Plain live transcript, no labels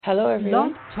Hello, Blog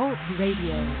everyone. Talk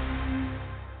Radio.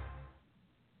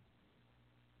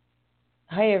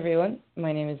 Hi, everyone.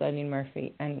 My name is Eileen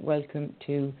Murphy, and welcome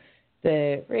to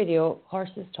the radio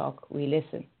Horses Talk, We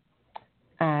Listen.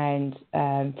 And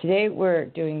today we're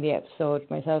doing the episode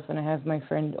myself, and I have my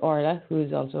friend Orla, who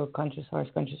is also a Conscious Horse,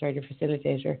 Conscious Rider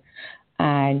facilitator.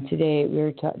 And today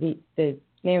the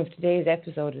name of today's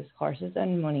episode is Horses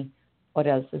and Money. What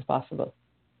else is possible?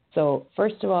 So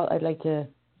first of all, I'd like to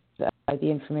the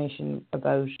information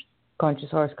about Conscious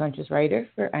Horse, Conscious Rider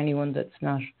for anyone that's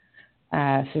not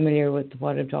familiar with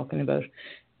what I'm talking about.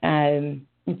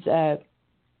 It's a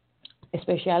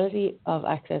speciality of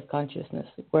Access Consciousness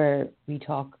where we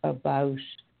talk about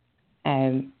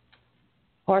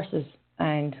horses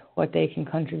and what they can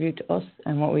contribute to us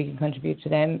and what we can contribute to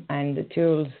them, and the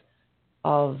tools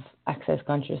of Access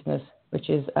Consciousness, which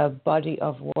is a body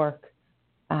of work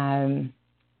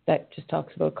that just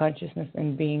talks about consciousness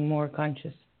and being more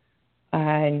conscious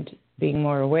and being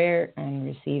more aware and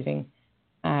receiving.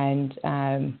 And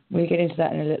we'll get into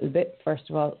that in a little bit. First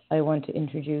of all, I want to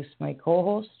introduce my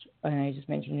co-host, and I just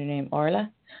mentioned your name,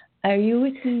 Orla. Are you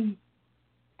with me?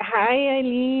 Hi,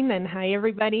 Eileen, and hi,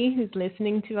 everybody who's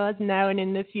listening to us now and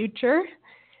in the future.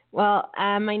 Well,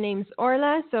 my name's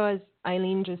Orla, so as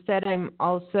Eileen just said, I'm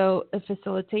also a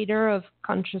facilitator of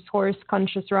Conscious Horse,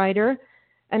 Conscious Rider,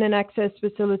 and an access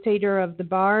facilitator of the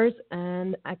bars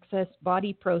and access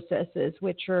body processes,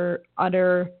 which are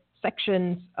other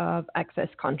sections of access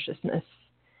consciousness.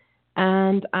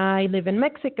 And I live in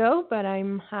Mexico, but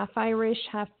I'm half Irish,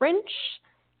 half French.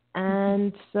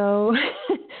 And so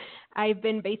I've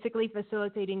been basically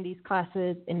facilitating these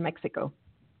classes in Mexico.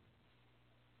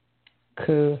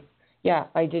 Cool. Yeah,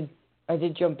 I did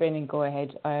jump in and go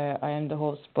ahead. I am the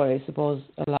host, but I suppose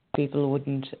a lot of people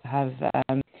wouldn't have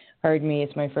heard me.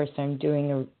 It's my first time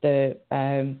doing the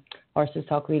Horses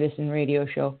Talk We Listen radio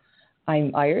show.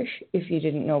 I'm Irish, if you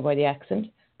didn't know by the accent.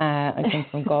 I come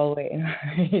from Galway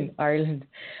in Ireland,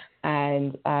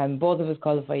 and both of us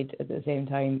qualified at the same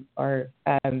time or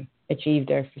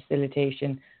achieved our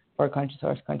facilitation for Conscious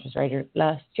Horse, Conscious Rider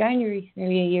last January,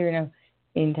 nearly a year now,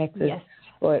 in Texas. Yes.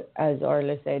 But as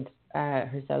Orla said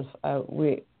herself,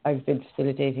 I've been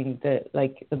facilitating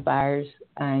the bars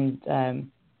and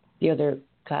the other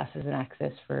classes and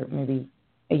access for maybe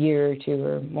a year or two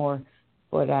or more.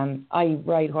 But I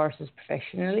ride horses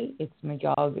professionally. It's my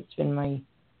job. It's been my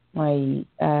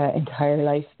entire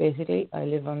life, basically. I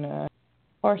live on a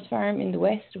horse farm in the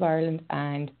west of Ireland,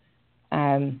 and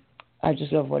I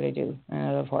just love what I do, and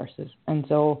I love horses. And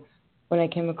so when I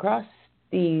came across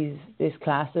these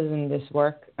classes and this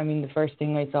work, I mean, the first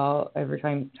thing I saw every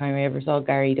time I ever saw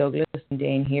Gary Douglas and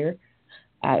Dane Here,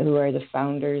 who are the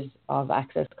founders of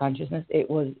Access Consciousness, it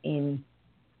was in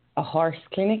a horse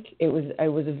clinic. It was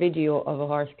a video of a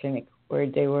horse clinic where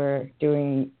they were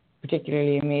doing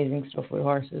particularly amazing stuff with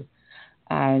horses,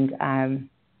 and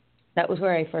that was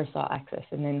where I first saw Access.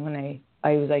 And then when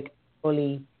I was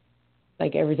fully,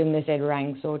 everything they said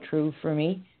rang so true for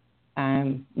me,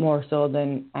 more so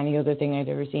than any other thing I'd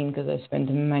ever seen, because I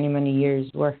spent many years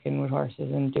working with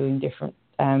horses and doing different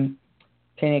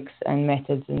clinics and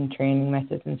methods and training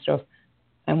methods and stuff.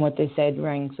 And what they said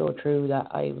rang so true that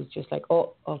I was just like,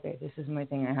 oh, okay, this is my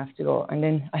thing, I have to go. And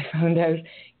then I found out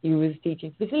he was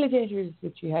teaching facilitators,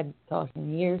 which he hadn't taught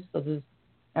in years. So there's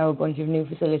now a bunch of new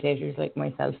facilitators like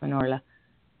myself and Orla.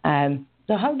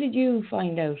 So how did you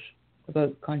find out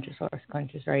about Conscious Horse,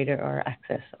 Conscious Rider, or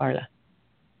Access, Orla?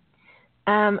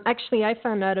 Actually, I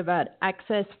found out about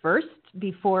Access first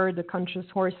before the Conscious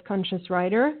Horse, Conscious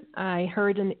Rider. I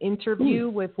heard an interview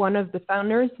with one of the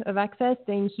founders of Access,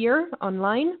 Dane Here,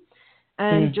 online.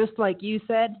 And just like you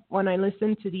said, when I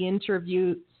listened to the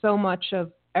interview, so much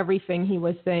of everything he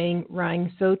was saying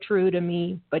rang so true to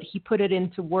me, but he put it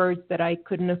into words that I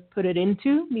couldn't have put it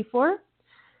into before.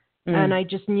 And I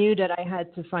just knew that I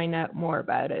had to find out more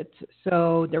about it.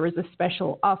 So there was a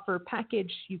special offer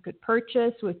package you could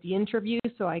purchase with the interview.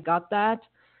 So I got that.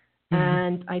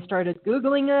 And I started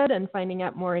Googling it and finding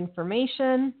out more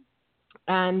information.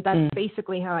 And that's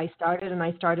basically how I started. And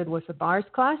I started with a bars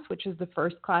class, which is the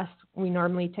first class we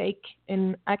normally take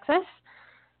in Access.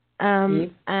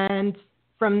 And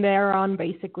from there on,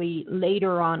 basically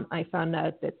later on, I found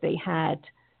out that they had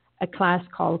a class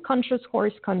called Conscious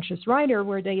Horse, Conscious Rider,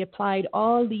 where they applied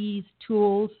all these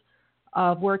tools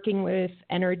of working with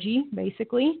energy,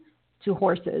 basically, to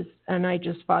horses. And I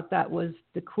just thought that was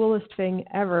the coolest thing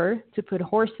ever, to put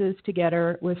horses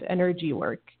together with energy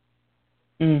work.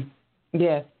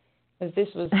 Yeah, this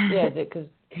was, because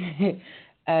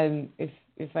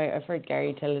I've heard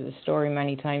Gary tell the story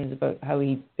many times about how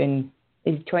he's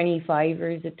 25 or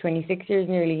is it 26 years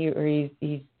nearly, or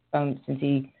he's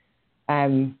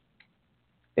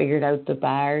figured out the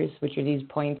bars, which are these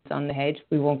points on the head.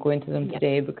 We won't go into them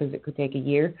today because it could take a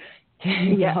year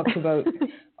to talk about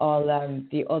all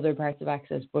the other parts of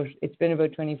Access. But it's been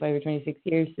about 25 or 26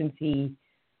 years since he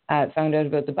found out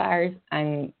about the bars.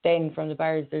 And then from the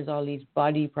bars, there's all these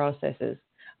body processes.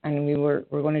 And we're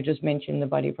going to just mention the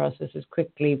body processes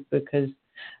quickly because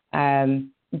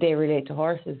they relate to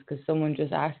horses. Because someone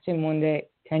just asked him one day,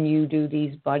 can you do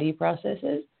these body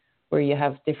processes where you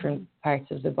have different parts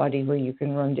of the body where you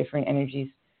can run different energies,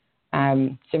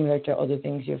 similar to other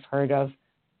things you've heard of.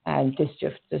 And this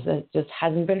just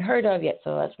hasn't been heard of yet.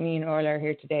 So that's me and Orla are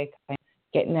here today,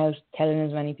 getting out, telling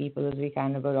as many people as we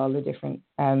can about all the different,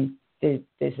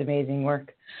 this amazing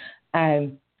work.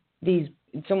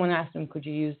 Someone asked him, could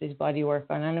you use this body work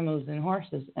on animals and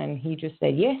horses? And he just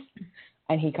said yes.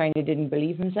 And he kind of didn't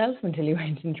believe himself until he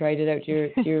went and tried it out.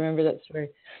 Do you remember that story?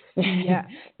 Yeah,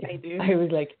 I do. I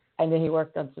was like, and then he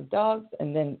worked on some dogs,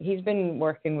 and then he's been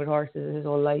working with horses his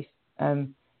whole life.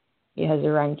 He has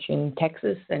a ranch in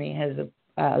Texas, and he has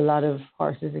a lot of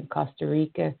horses in Costa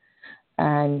Rica,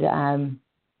 and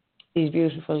these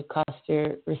beautiful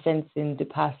Costarricense de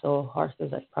Paso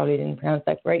horses. I probably didn't pronounce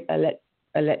that right. I'll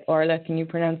let Orla. Can you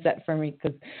pronounce that for me?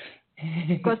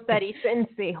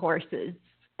 Costarricense horses.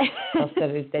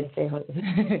 Costarricense horses.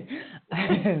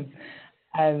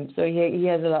 So he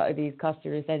has a lot of these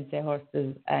Costarricense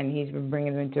horses, and he's been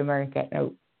bringing them to America.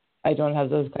 Now, I don't have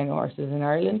those kind of horses in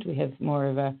Ireland. We have more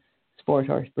of a sport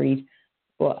horse breed.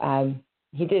 But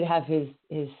he did have his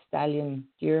stallion.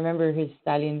 Do you remember his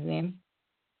stallion's name?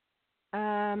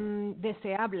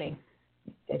 Deseable.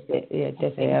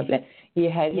 Deseable. He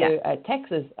had a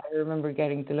Texas. I remember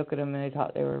getting to look at them, and I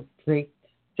thought they were great,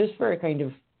 just for a kind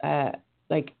of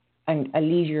like a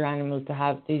leisure animal to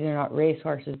have. These are not race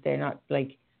horses. They're not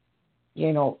like,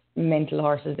 mental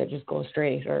horses that just go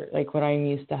straight, or like what I'm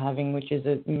used to having, which is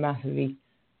a massively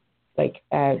like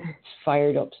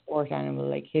fired up sport animal.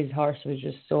 Like his horse was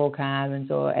just so calm and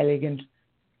so elegant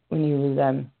when he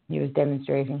was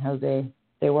demonstrating how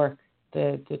they work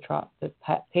the trot, the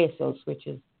pesos, which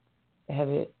is they have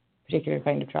a particular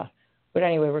kind of trot. But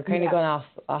anyway, we're kind of going off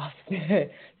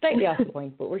slightly off the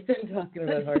point, but we're still talking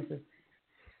about horses.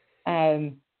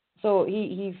 So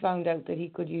he found out that he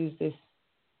could use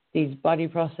these body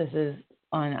processes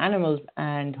on animals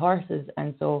and horses,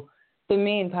 and so the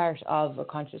main part of a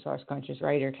conscious horse, conscious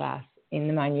rider class in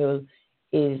the manual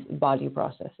is body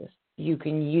processes. You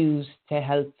can use to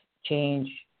help change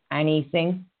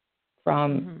anything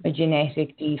from a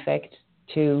genetic defect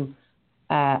to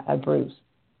a bruise,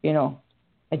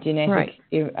 a genetic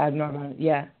abnormal.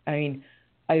 Yeah, I mean,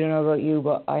 I don't know about you,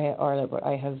 but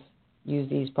I have used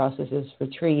these processes for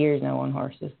 3 years now on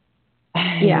horses.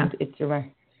 And it's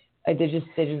remarkable. They just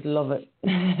love it.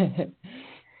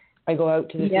 I go out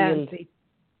to the field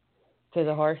to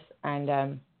the horse, and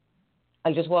I'll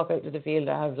just walk out to the field.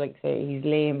 I have, like, say he's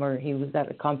lame, or he was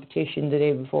at a competition the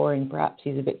day before, and perhaps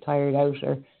he's a bit tired out,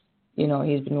 or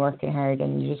he's been working hard,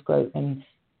 and you just go out and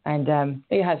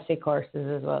you have sick horses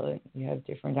as well. And you have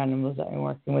different animals that I'm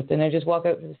working with, and I just walk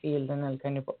out to the field, and I'll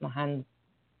kind of put my hands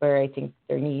where I think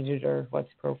they're needed or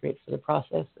what's appropriate for the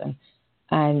process,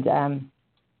 and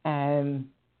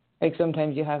like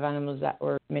sometimes you have animals that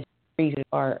were mistreated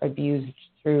or abused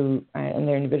through, and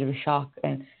they're in a bit of a shock,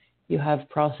 and you have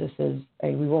processes.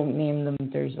 We won't name them.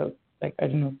 There's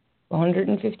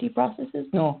 150 processes.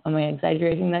 No, am I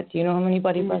exaggerating that? Do you know how many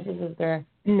body processes there are?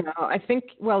 No, I think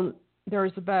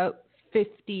there's about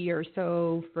 50 or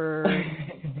so for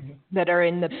that are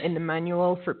in the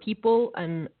manual for people,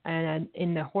 and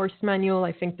in the horse manual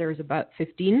I think there's about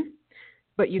 15,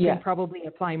 but you can probably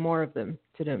apply more of them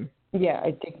to them. Yeah,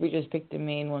 I think we just picked the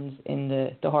main ones in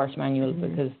the horse manual,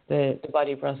 because the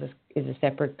body process is a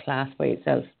separate class by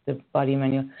itself, the body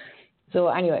manual. So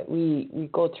anyway, we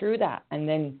go through that, and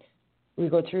then we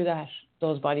go through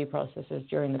those body processes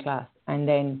during the class, and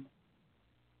then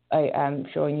I am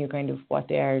showing you kind of what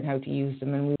they are and how to use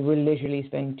them, and we will literally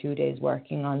spend 2 days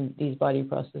working on these body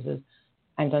processes.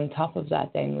 And on top of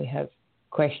that, then we have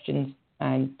questions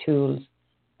and tools,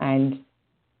 and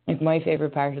like my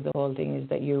favorite part of the whole thing is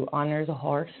that you honor the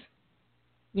horse.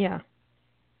 Yeah.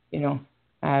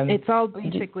 It's all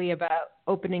basically about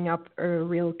opening up a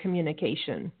real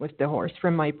communication with the horse,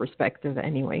 from my perspective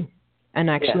anyway, and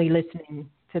actually listening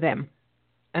to them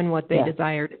and what they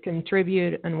desire to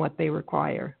contribute and what they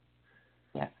require.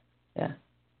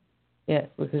 Yeah,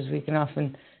 because we can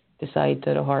often decide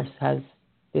that a horse has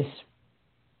this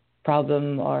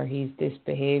problem, or he's this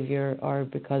behavior, or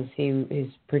because his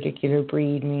particular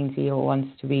breed means he wants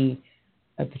to be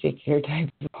a particular type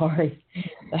of horse.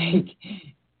 Like,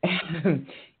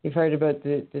 you've heard about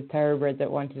the thoroughbred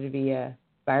that wanted to be a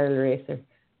barrel racer.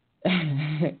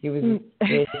 He was a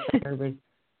great thoroughbred.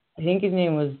 I think his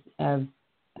name was I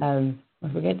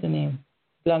forget the name.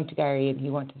 Belonged to Gary, and he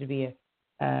wanted to be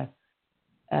a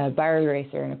barrel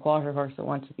racer, and a quarter horse that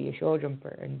wanted to be a show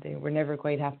jumper, and they were never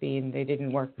quite happy, and they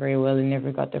didn't work very well, and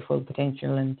never got their full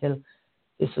potential until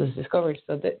this was discovered.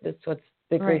 So that's what's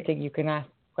the great thing. You can ask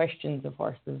questions of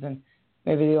horses, and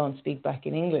maybe they don't speak back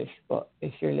in English, but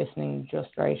if you're listening just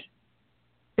right,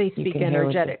 they speak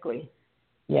energetically.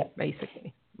 Yeah,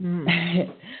 basically.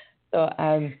 So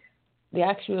the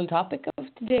actual topic of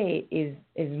today is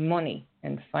money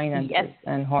and finances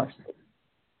and horses,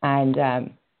 and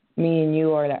me and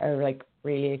you are like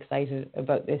really excited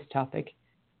about this topic.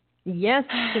 Yes,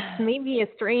 it's maybe a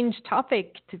strange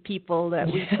topic to people that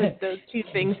we put those two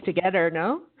things together,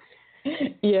 no?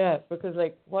 Yeah, because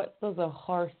like, what does a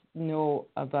horse know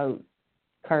about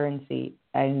currency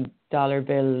and dollar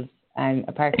bills, and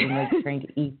apart from like trying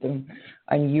to eat them,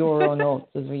 and euro notes,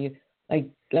 as we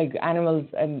like animals,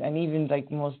 and even like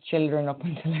most children up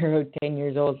until they're about 10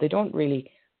 years old, they don't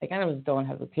really, like, animals don't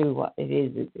have a clue what it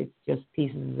is. It's just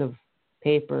pieces of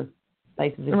paper,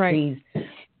 slices of trees.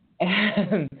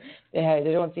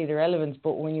 They don't see the relevance.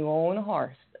 But when you own a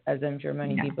horse, as I'm sure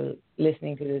many people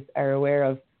listening to this are aware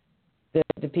of,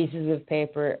 the pieces of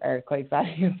paper are quite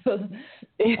valuable.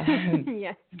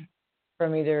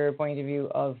 From either a point of view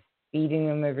of feeding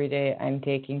them every day and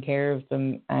taking care of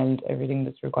them and everything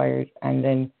that's required, and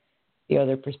then the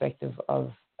other perspective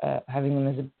of having them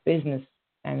as a business,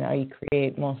 and I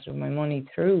create most of my money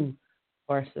through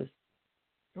horses.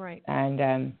 Right.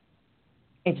 And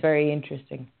it's very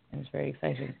interesting and it's very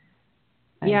exciting.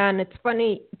 And it's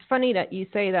funny that you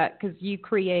say that, because you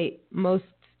create most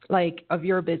of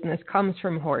your business comes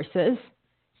from horses,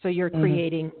 so you're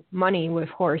creating money with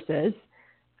horses.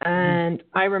 And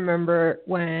I remember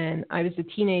when I was a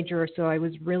teenager, so I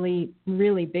was really,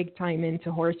 really big time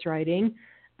into horse riding,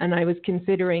 and I was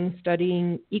considering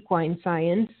studying equine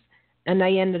science, and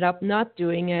I ended up not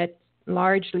doing it,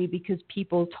 largely because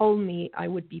people told me I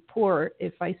would be poor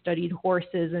if I studied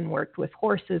horses and worked with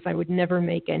horses. I would never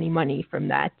make any money from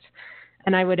that,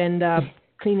 and I would end up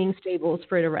cleaning stables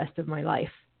for the rest of my life.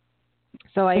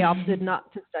 So I opted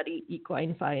not to study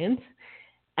equine science.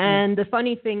 And the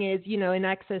funny thing is, in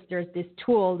Access, there's this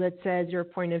tool that says your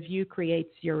point of view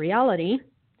creates your reality.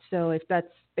 So if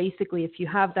you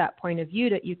have that point of view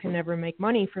that you can never make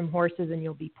money from horses and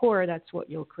you'll be poor, that's what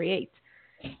you'll create.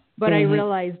 But I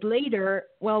realized later,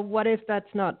 well, what if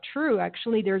that's not true?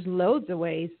 Actually, there's loads of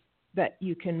ways that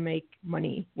you can make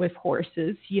money with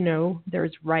horses.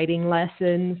 There's riding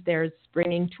lessons, there's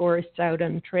bringing tourists out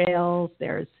on trails,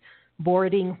 there's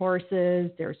boarding horses,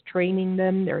 there's training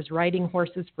them, there's riding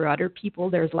horses for other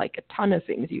people. There's like a ton of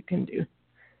things you can do.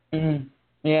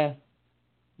 Yeah,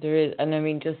 there is. And I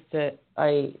mean, it's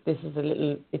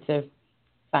a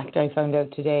fact I found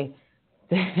out today.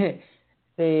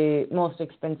 The most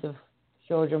expensive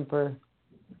show jumper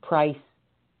price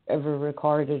ever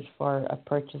recorded for a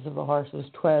purchase of a horse was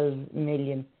 12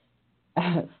 million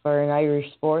for an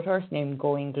Irish sport horse named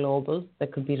Going Global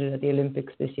that competed at the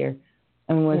Olympics this year,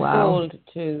 and was sold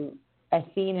to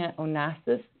Athena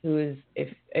Onassis, who is,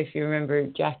 if you remember,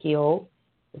 Jackie O,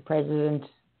 the President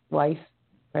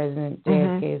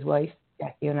JFK's wife,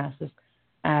 Jackie Onassis.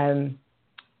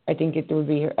 I think it would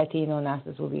be Athena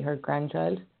Onassis will be her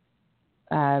grandchild,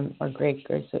 or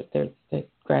the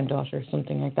granddaughter,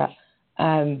 something like that.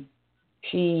 I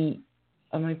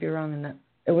might be wrong in that.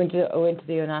 I went to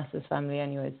the Onassis family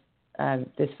anyways.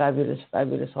 This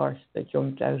fabulous horse that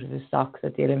jumped out of his socks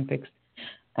at the Olympics.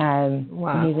 And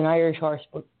he's an Irish horse,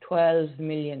 but 12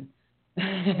 million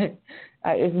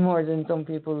is more than some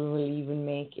people will even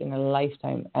make in a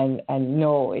lifetime. And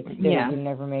no, it's still, you'll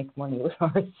never make money with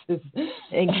horses.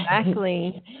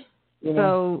 Exactly.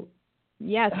 So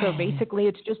basically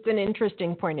it's just an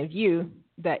interesting point of view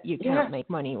that you cannot make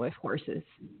money with horses.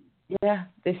 Yeah,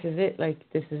 this is it.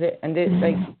 And this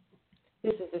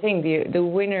is the thing. The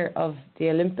winner of the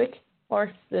Olympic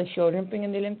horse, the show jumping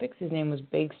in the Olympics, his name was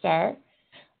Big Star.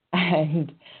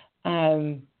 And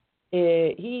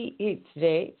he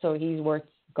today, so he's worth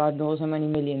God knows how many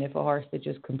million. If a horse that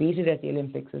just competed at the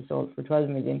Olympics is sold for 12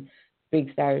 million,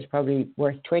 Big Star is probably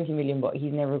worth 20 million, but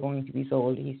he's never going to be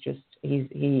sold.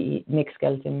 Nick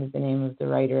Skelton is the name of the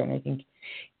rider, and I think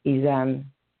he's a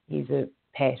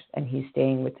pet, and he's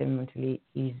staying with him until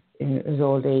he's in his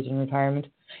old age in retirement.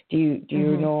 Do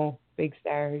you know Big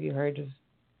Star? Have you heard of?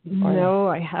 No,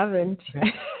 I haven't.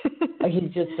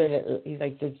 He's just he's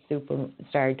like the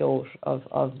superstar dote of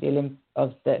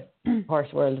the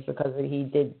horse world, because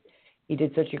he he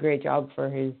did such a great job for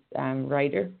his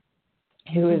rider,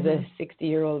 who was a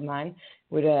 60-year-old man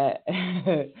with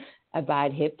a a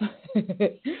bad hip.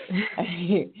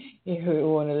 He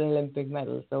won an Olympic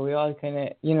medal. So we all kind of,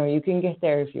 you can get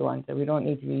there if you want. So we don't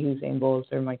need to be Usain Bolt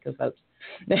or Michael Phelps.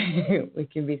 We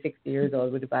can be 60 years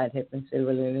old with a bad hip and still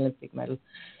win an Olympic medal.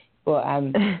 But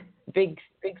Big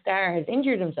Star has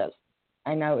injured himself,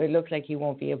 and now it looks like he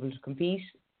won't be able to compete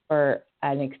for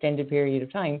an extended period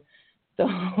of time.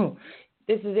 So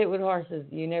this is it with horses.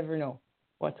 You never know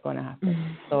what's going to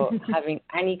happen. So having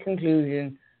any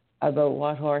conclusion about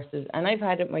what horses, and I've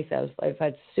had it myself. I've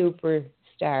had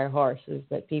superstar horses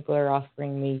that people are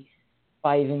offering me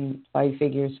five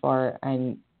figures for,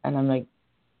 and I'm like,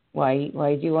 why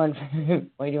do you want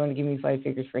to give me 5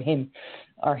 figures for him,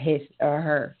 or his or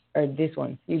her, or this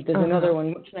one? There's another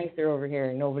one much nicer over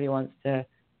here. Nobody wants to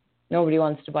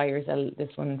buy or sell this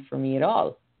one for me at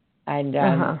all, and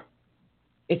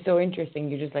it's so interesting.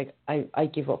 You're just like, I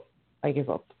give up.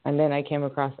 And then I came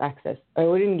across Access. I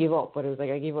didn't give up, but it was like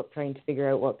I gave up trying to figure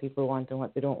out what people want and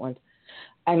what they don't want.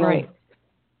 And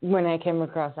when I came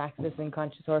across Access and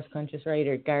Conscious Horse, Conscious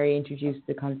Rider, Gary introduced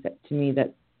the concept to me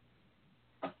that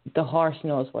the horse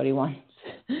knows what he wants.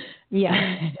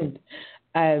 Yeah.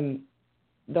 And,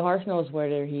 the horse knows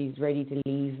whether he's ready to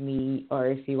leave me, or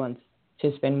if he wants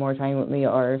to spend more time with me,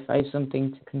 or if I have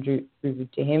something to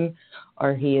contribute to him,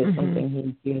 or he has something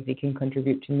he feels he can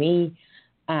contribute to me.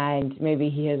 And maybe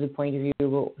he has a point of view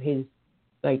about his,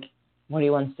 like, what he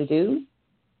wants to do,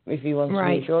 if he wants to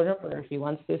be a showroom, or if he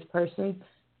wants this person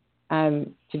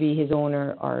to be his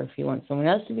owner, or if he wants someone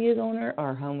else to be his owner,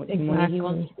 or how much money he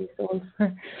wants to be sold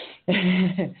for.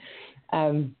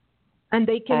 And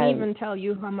they can even tell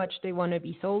you how much they want to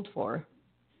be sold for.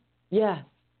 Yeah,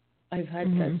 I've had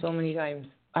that so many times.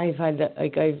 I've had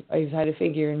a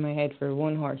figure in my head for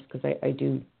one horse, because I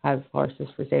do have horses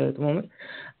for sale at the moment,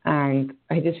 and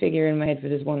I had this figure in my head for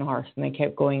this one horse, and I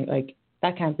kept going like,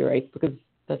 that can't be right, because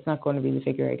that's not going to be the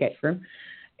figure I get for him.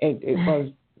 It was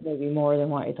maybe more than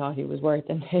what I thought he was worth,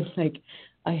 and then like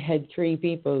I had 3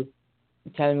 people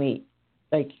tell me,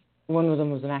 like, one of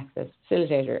them was an Access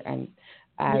facilitator, and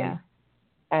I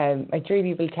had 3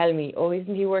 people tell me, oh,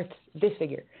 isn't he worth this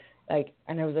figure? Like,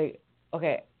 and I was like,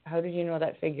 okay, how did you know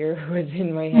that figure was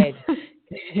in my head?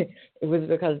 It was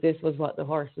because this was what the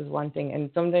horse was wanting. And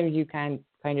sometimes you can't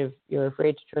you're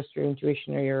afraid to trust your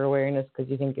intuition or your awareness because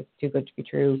you think it's too good to be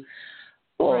true.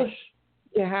 But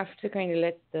you have to kind of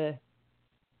let the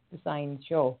signs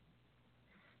show.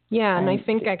 Yeah, and I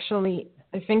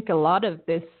think a lot of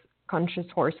this Conscious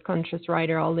Horse, Conscious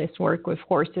Rider, all this work with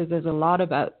horses is a lot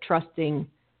about trusting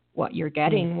what you're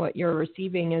getting, what you're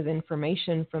receiving as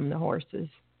information from the horses.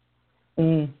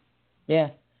 Yeah,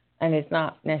 and it's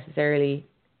not necessarily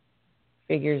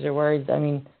figures or words. I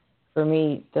mean, for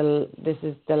me, this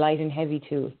is the light and heavy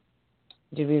tool.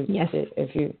 Do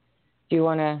you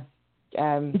want to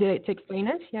explain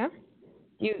it?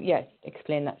 Yeah.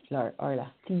 Explain that to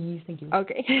Orla. Please, thank you.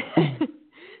 Okay.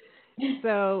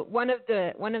 So one of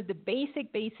the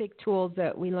basic tools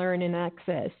that we learn in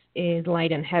Access is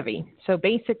light and heavy. So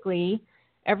basically,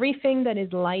 everything that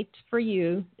is light for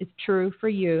you is true for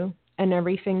you, and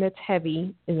everything that's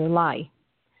heavy is a lie.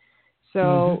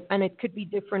 So, and it could be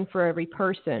different for every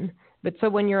person. But so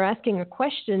when you're asking a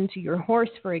question to your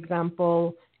horse, for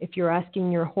example, if you're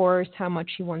asking your horse how much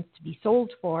he wants to be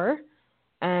sold for,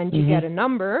 and you get a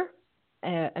number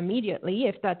immediately,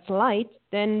 if that's light,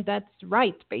 then that's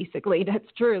right, basically.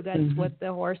 That's true. That's what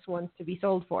the horse wants to be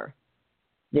sold for.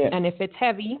 Yeah. And if it's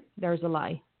heavy, there's a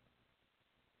lie.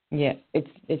 Yeah,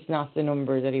 it's not the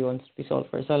number that he wants to be sold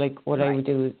for. So like what I would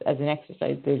do is, as an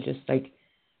exercise, they'll just like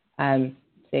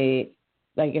say,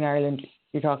 like in Ireland,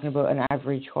 you're talking about an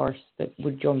average horse that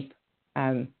would jump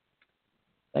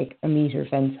like a metre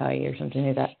fence high or something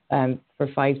like that for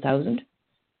 5,000.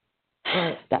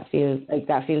 That feels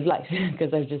light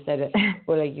because I've just said it.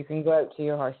 But like you can go out to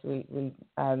your horse. We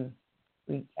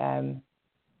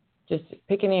just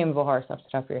pick a name of a horse off the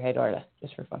top of your head, Orla,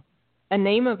 just for fun. A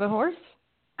name of a horse?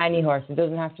 Any horse. It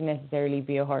doesn't have to necessarily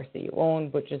be a horse that you own,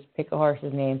 but just pick a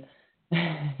horse's name.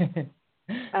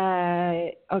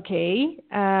 Okay.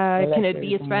 Can it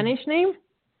be a Spanish name?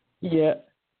 Yeah.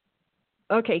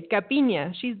 Okay,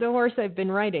 Gapiña. She's the horse I've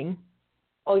been riding.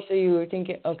 Oh, so you were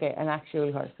thinking, okay, an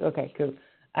actual horse. Okay, cool.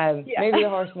 Maybe the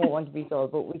horse won't want to be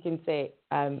sold, but we can say,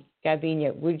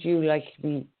 Gapiña, would you like to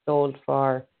be sold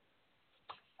for,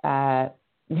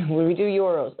 will we do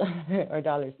euros or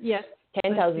dollars? Yes.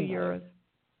 10,000 euros.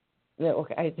 Yeah,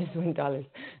 okay, I just went dollars.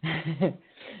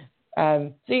 So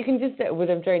you can just say,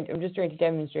 I'm just trying to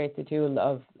demonstrate the tool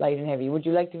of light and heavy. Would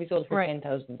you like to be sold for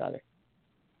 $10,000?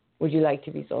 Would you like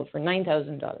to be sold for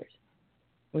 $9,000?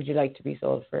 Would you like to be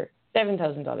sold for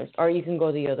 $7,000? Or you can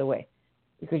go the other way.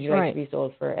 Would you like to be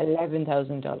sold for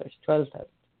 $11,000, $12,000?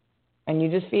 And you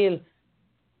just feel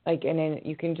like, and then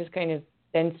you can just kind of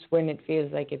sense when it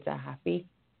feels like it's a happy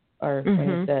or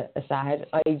when it's a sad.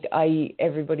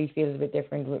 Everybody feels a bit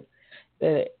different with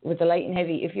the light and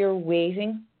heavy. If you're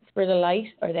waiting for the light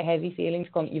or the heavy feeling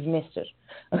to come, you've missed it.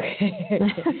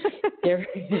 Okay.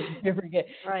 you forget.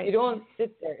 Right. You don't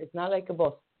sit there. It's not like a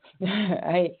bus. You're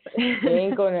not at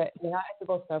the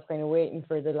bus stop kind of waiting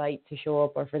for the light to show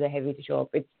up or for the heavy to show up.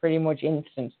 It's pretty much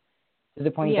instant to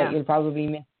the point that you'll probably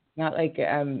miss. Not like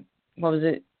what was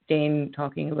it Dane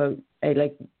talking about,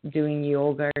 like doing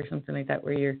yoga or something like that,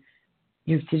 where you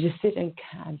have to just sit and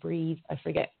can't breathe. I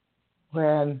forget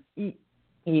where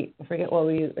I forget what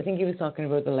I think he was talking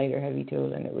about the lighter heavy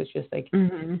tool, and it was just like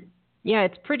yeah,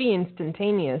 it's pretty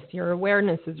instantaneous. Your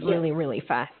awareness is really, really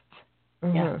fast.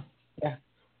 Yeah,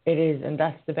 it is, and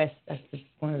that's the best. That's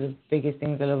one of the biggest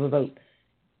things I love about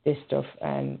this stuff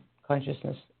and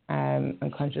consciousness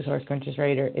and conscious horse, conscious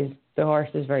rider is the horse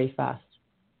is very fast.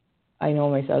 I know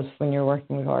myself when you're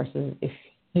working with horses,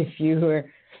 if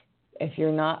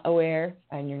you're not aware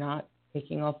and you're not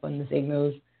picking up on the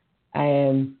signals,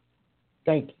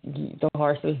 like the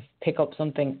horse will pick up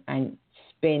something and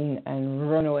spin and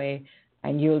run away,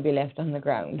 and you'll be left on the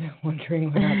ground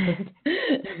wondering what happened.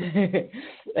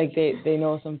 Like they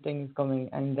know something's coming,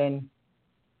 and then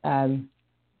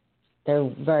they're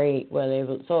very well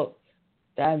able. So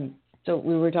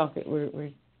we were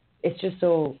talking. It's just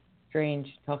so strange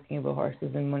talking about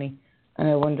horses and money, and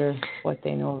I wonder what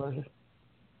they know about it.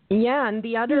 Yeah, and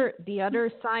the other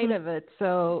side of it.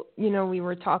 So we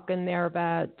were talking there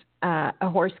about a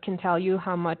horse can tell you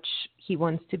how much he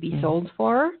wants to be sold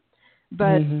for,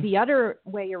 but the other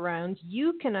way around,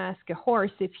 you can ask a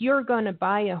horse if you're going to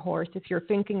buy a horse. If you're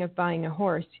thinking of buying a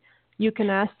horse, you can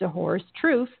ask the horse,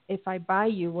 "Truth, if I buy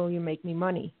you, will you make me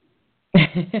money?"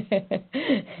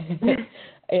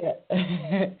 Yeah.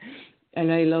 And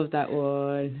I love that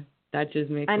one. That just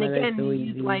makes my life so easy. And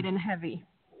again, he's light and heavy.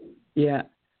 Yeah.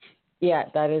 Yeah,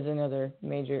 that is another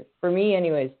major, for me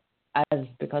anyways,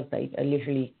 because I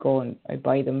literally go and I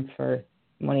buy them for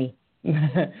money.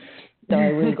 So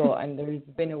I will go, and there's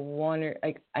been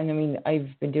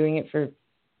I've been doing it for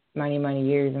many, many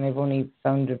years, and I've only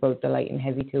found about the light and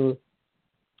heavy tool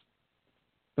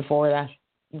before that,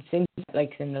 since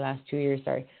in the last 2 years,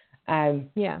 sorry.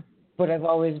 But I've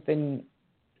always been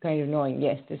kind of knowing,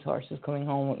 yes, this horse is coming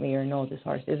home with me, or no, this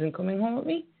horse isn't coming home with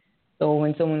me. So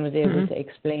when someone was able to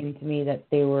explain to me that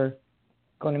they were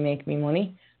going to make me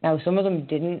money, now some of them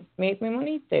didn't make me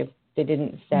money. They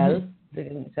didn't sell. They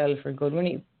didn't sell for good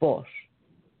money, but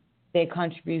they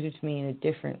contributed to me in a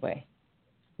different way.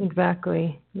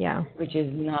 Exactly. Yeah. Which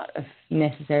is not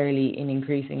necessarily in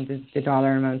increasing the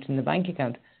dollar amount in the bank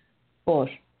account, but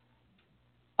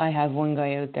I have one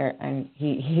guy out there, and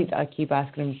I keep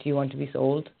asking him, "Do you want to be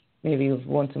sold?" Maybe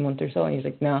once a month or so, and he's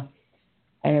like, "No."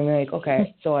 And I'm like,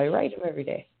 okay. So I write him every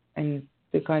day, and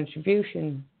the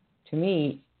contribution to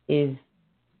me is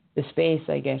the space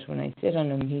I get when I sit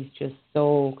on him. He's just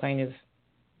so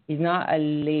he's not a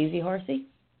lazy horsey.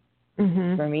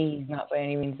 For me, he's not by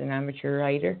any means an amateur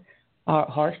rider or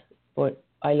horse, but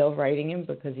I love riding him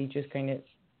because he just kind of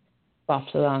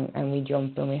bops along, and we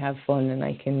jump and we have fun. And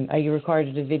I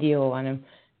recorded a video on him,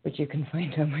 which you can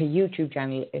find on my YouTube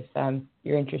channel if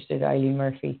you're interested, Eileen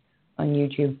Murphy on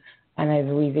YouTube. And I have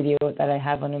a wee video that I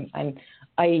have on him, and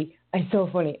it's so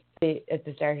funny. At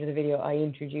the start of the video, I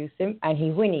introduce him, and he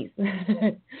whinnies.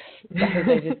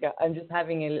 I'm just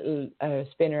having a little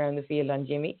spin around the field on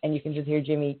Jimmy, and you can just hear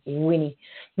Jimmy whinny.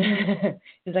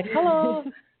 He's like, "Hello."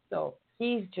 So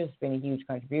he's just been a huge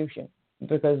contribution,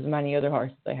 because many other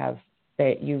horses I have,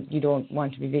 that you don't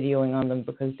want to be videoing on them,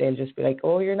 because they'll just be like,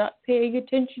 "Oh, you're not paying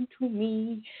attention to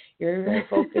me. You're very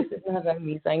focused." It's not on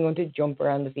me. So I'm going to jump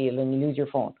around the field, and you lose your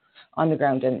phone on the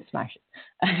ground and smash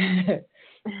it.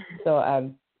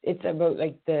 So it's about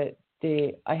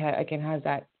I can have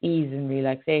that ease and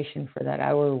relaxation for that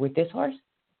hour with this horse,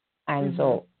 and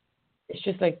so it's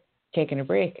just like taking a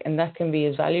break, and that can be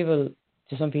as valuable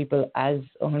to some people as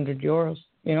 €100,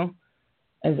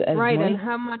 as right. money. And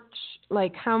how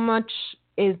much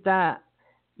is that,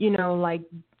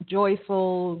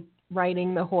 joyful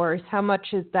riding the horse? How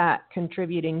much is that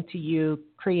contributing to you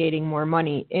creating more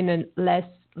money in a less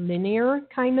linear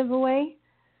kind of a way?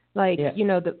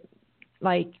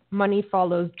 Money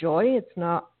follows joy. It's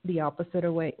not the opposite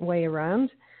way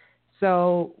around.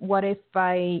 So what if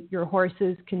by your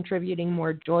horses contributing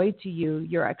more joy to you,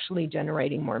 you're actually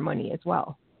generating more money as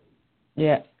well?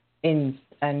 Yeah, in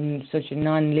and such a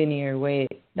non-linear way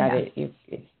that Yeah.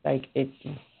 it's like it's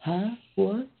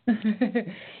what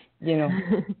you know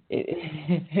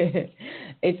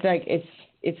it's like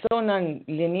it's so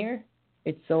non-linear.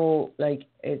 It's so like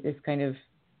it's kind of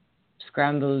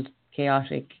scrambled,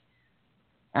 chaotic,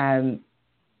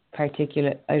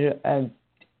 particulate.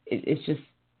 It's just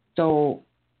so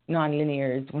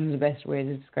non-linear. It's one of the best ways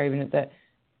of describing it that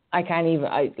I can't even.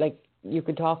 I like you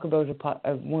could talk about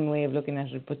one way of looking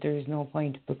at it, but there is no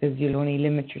point because you'll only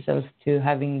limit yourself to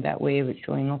having that way of it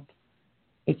showing up.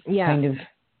 It's kind of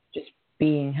just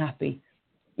being happy.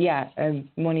 Yeah,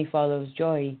 money follows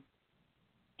joy.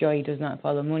 Joy does not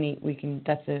follow money.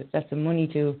 That's a money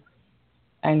tool,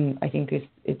 and I think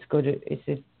it's good.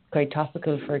 It's quite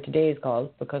topical for today's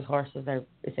call because horses are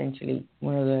essentially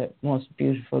one of the most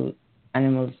beautiful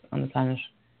animals on the planet,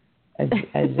 as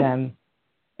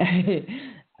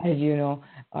as you know,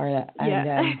 Orla.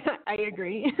 And I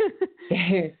agree.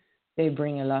 they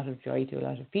bring a lot of joy to a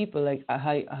lot of people. Like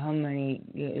how many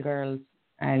little girls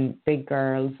and big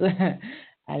girls and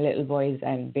little boys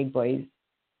and big boys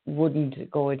wouldn't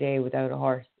go a day without a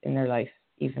horse in their life,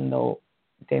 even though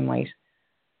they might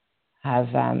have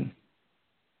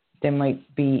they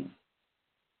might be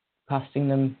costing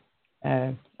them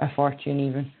a fortune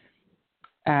even.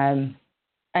 And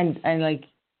like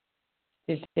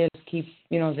they'll keep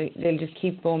they'll just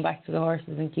keep going back to the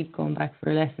horses and keep going back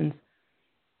for lessons.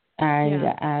 And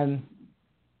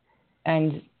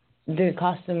they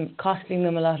costing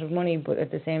them a lot of money, but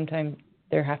at the same time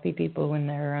they're happy people when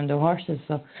they're around their horses.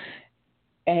 So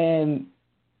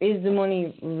is the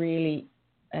money really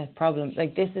a problem?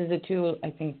 Like, this is a tool, I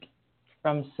think,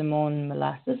 from Simone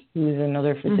Molasses, who is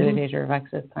another facilitator of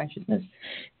Access Consciousness.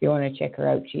 If you want to check her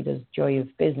out, she does Joy of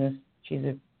Business. She's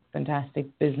a fantastic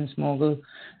business mogul,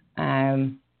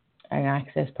 an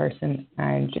access person,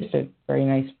 and just a very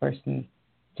nice person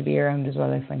to be around as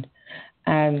well, I find.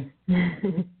 And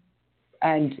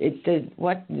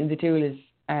what the tool is,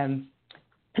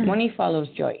 money follows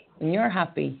joy. When you're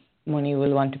happy, money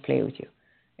will want to play with you.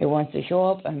 It wants to show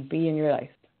up and be in your life.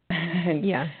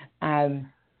 And,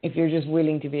 if you're just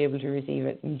willing to be able to receive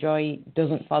it. And joy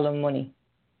doesn't follow money.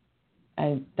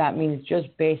 And that means just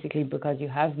basically because you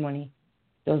have money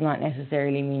does not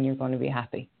necessarily mean you're going to be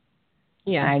happy.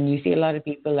 Yeah. And you see a lot of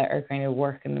people that are kind of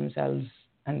working themselves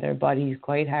and their bodies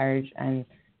quite hard and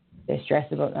they stress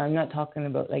about, I'm not talking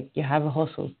about like you have a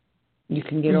hustle. You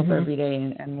can get up every day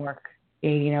and work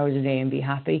 18 hours a day and be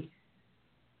happy.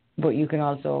 But you can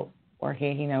also work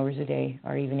 18 hours a day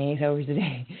or even 8 hours a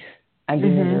day and be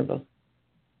miserable.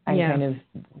 And kind of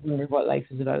wonder what life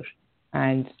is about.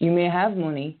 And you may have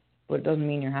money, but it doesn't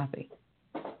mean you're happy.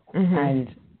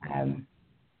 And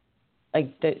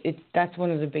that's one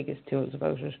of the biggest tools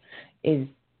about it is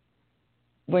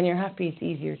when you're happy, it's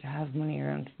easier to have money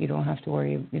around. You don't have to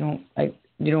worry. You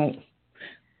don't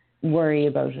worry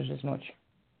about it as much.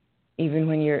 Even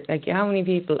when you're like, how many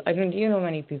people? Do you know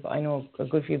many people? I know a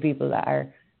good few people that are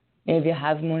maybe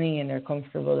have money and they're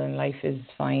comfortable and life is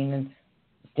fine and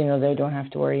they don't have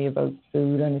to worry about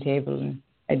food on the table,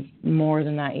 and more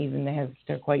than that, even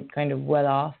they're quite kind of well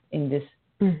off in this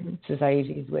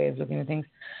society's way of looking at things,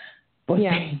 but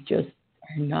they just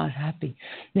are not happy.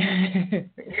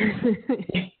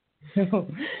 So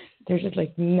they're just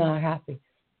like not happy,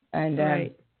 and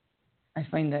I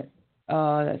find that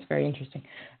that's very interesting.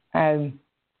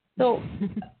 So,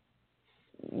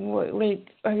 wait,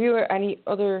 have you any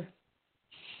other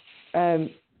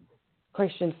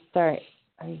questions? Sorry.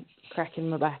 I'm cracking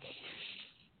my back.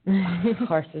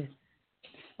 Horses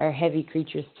are heavy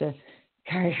creatures to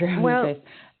carry around. Well,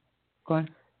 go on.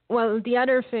 Well, the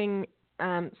other thing,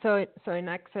 so in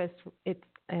Access, it's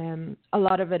a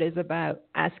lot of it is about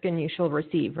ask and you shall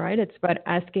receive, right? It's about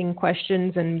asking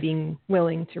questions and being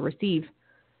willing to receive.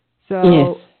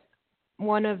 So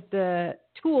one of the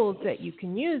tools that you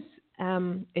can use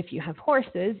if you have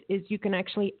horses is you can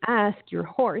actually ask your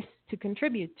horse to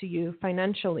contribute to you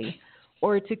financially,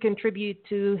 or to contribute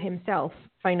to himself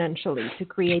financially, to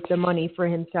create the money for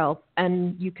himself.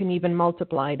 And you can even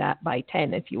multiply that by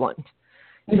 10 if you want.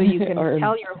 So you can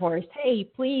tell your horse, hey,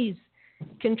 please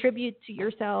contribute to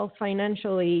yourself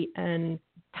financially and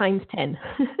times 10,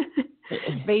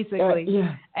 basically.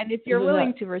 And if you're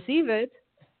willing to receive it,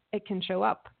 it can show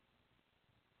up.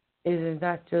 Isn't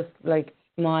that just like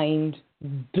mind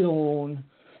blown?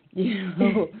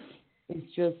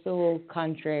 It's just so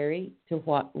contrary to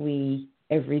what we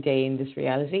every day in this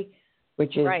reality,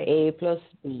 which is A plus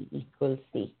B equals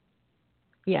C.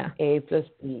 A plus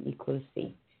B equals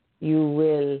C. You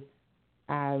will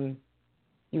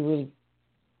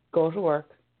go to work,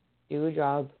 do a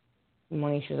job,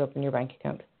 money shows up in your bank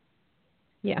account.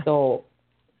 Yeah. So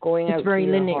going It's out very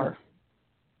to your linear. horse.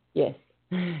 Yes.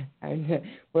 And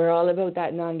we're all about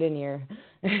that non-linear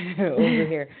over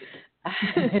here.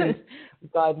 And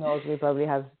God knows we probably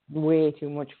have way too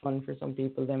much fun for some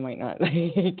people. They might not like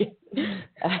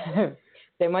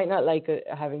they might not like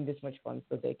having this much fun,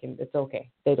 so it's okay.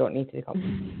 They don't need to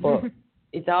come. But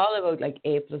it's all about like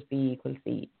A plus B equals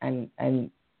C, and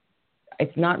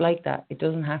it's not like that. It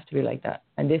doesn't have to be like that.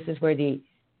 And this is where the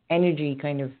energy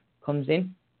kind of comes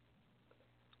in.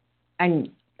 And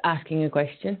asking a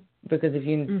question, because if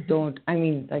you don't, I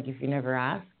mean, like if you never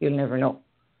ask, you'll never know.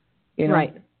 You know?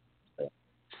 Right.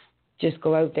 Just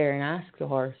go out there and ask the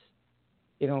horse,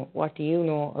 you know, what do you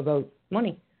know about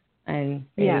money? And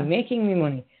are you making me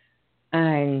money?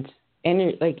 And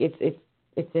like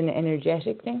it's an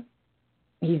energetic thing.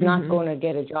 He's not going to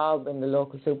get a job in the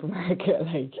local supermarket.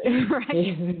 Like he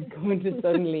isn't going to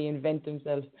suddenly invent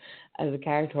himself as a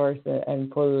cart horse and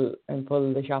pull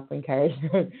the shopping cart.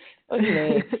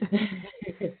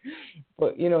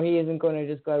 But you know, he isn't going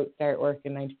to just go out, start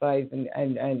working 9 to 5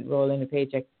 and roll in a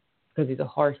paycheck because he's a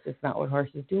horse. That's not what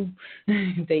horses do.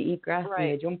 They eat grass and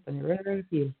they jump and they run around the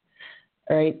field.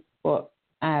 All right, but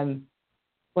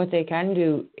what they can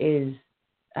do is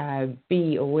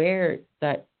be aware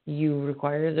that you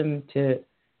require them to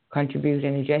contribute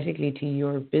energetically to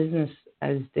your business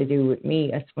as they do with me.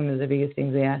 That's one of the biggest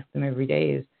things I ask them every day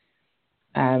is,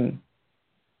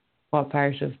 what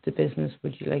part of the business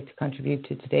would you like to contribute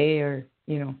to today? Or,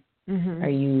 you know, are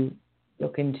you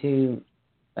looking to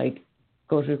like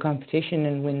go to a competition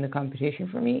and win the competition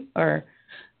for me? Or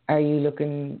are you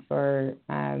looking for,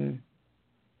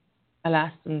 I'll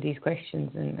ask them these questions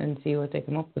and see what they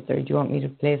come up with. Or do you want me to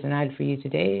place an ad for you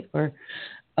today? Or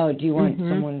do you want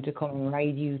someone to come and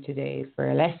ride you today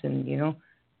for a lesson, you know?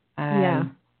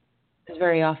 Because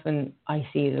very often I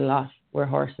see it a lot where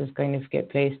horses kind of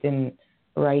get placed in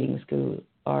a riding school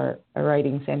or a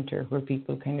riding centre where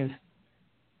people kind of,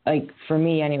 like for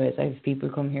me anyways, I have people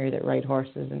come here that ride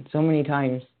horses, and so many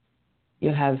times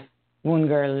you'll have one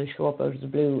girl show up out of the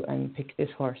blue and pick this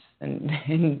horse, and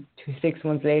then 6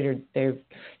 months later their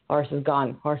horse is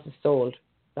gone, horse is sold,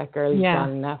 that girl is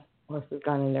gone and that horse is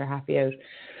gone and they're happy out.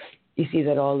 You see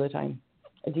that all the time.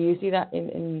 Do you see that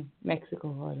in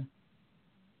Mexico?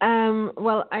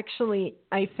 Well, actually,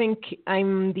 I think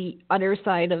I'm the other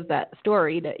side of that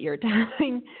story that you're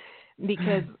telling,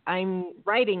 because I'm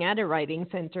riding at a riding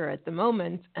center at the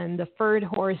moment, and the third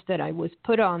horse that I was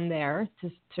put on there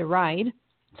to ride.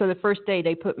 So the first day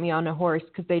they put me on a horse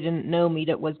because they didn't know me,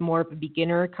 that was more of a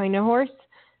beginner kind of horse.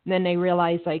 And then they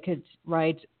realized I could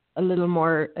ride a little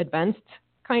more advanced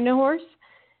kind of horse.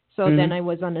 So then I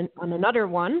was on another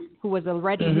one who was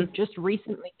already just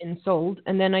recently been sold,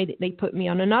 and then they put me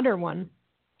on another one,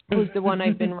 who's the one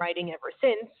I've been riding ever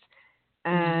since.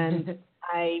 And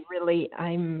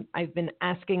I've been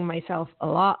asking myself a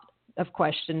lot of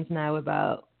questions now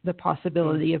about the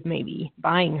possibility of maybe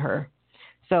buying her.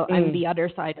 So I'm the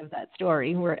other side of that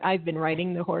story where I've been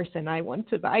riding the horse and I want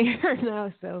to buy her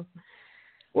now. So,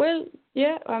 well,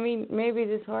 yeah, I mean, maybe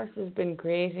this horse has been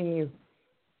creating you.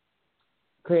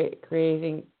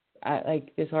 Creating,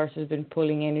 like this horse has been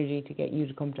pulling energy to get you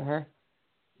to come to her.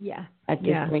 Yeah. At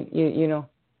this point, you know,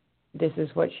 this is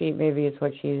what maybe it's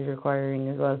what she's requiring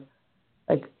as well.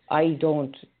 Like I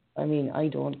don't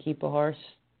keep a horse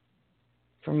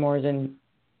for more than,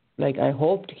 like I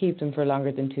hope to keep them for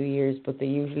longer than 2 years, but they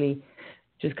usually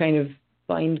just kind of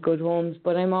find good homes.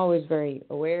 But I'm always very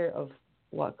aware of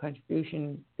what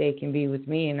contribution they can be with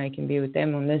me and I can be with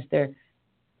them, unless they're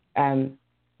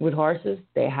with horses,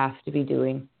 they have to be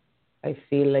doing. I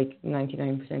feel like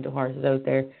 99% of horses out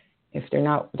there, if they're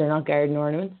not garden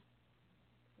ornaments.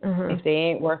 If they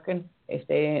ain't working, if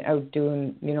they ain't out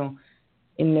doing, you know,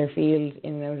 in their field,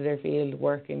 in and out of their field,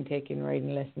 working, taking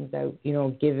riding lessons out, you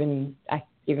know, giving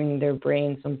their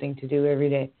brain something to do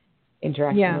every day,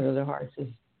 interacting with other horses,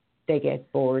 they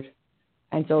get bored.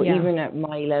 And so even at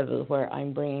my level, where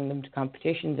I'm bringing them to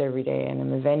competitions every day and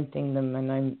I'm eventing them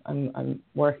and I'm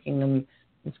working them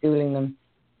and schooling them,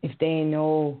 if they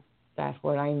know that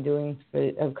what I'm doing,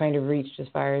 I've kind of reached as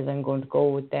far as I'm going to go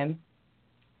with them,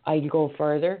 I'll go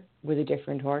further with a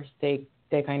different horse. They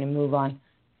kind of move on,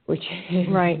 which is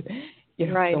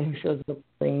someone shows up to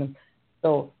bring them.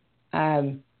 So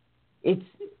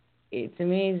it's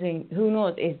amazing. Who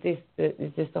knows? Is this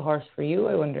the horse for you?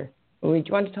 I wonder. Do you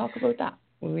want to talk about that?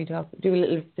 Will we do a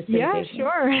little facilitation? Yeah,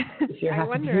 sure. If you're I happy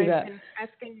wonder. to do that. I've been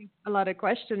asking a lot of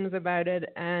questions about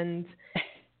it, and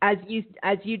as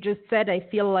you just said, I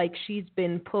feel like she's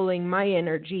been pulling my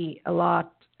energy a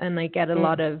lot, and I get a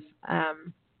lot of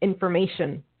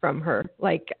information from her.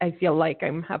 Like I feel like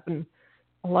I'm having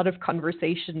a lot of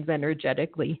conversations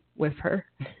energetically with her.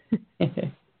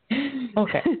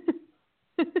 Okay.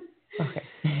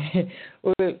 Okay.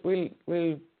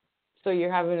 We'll. So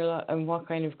you're having a lot. And what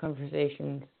kind of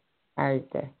conversations are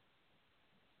there?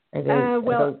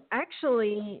 Well,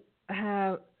 actually,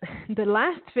 the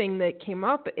last thing that came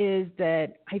up is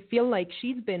that I feel like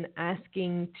she's been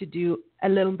asking to do a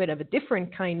little bit of a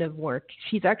different kind of work.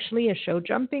 She's actually a show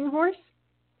jumping horse.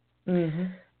 Mm-hmm.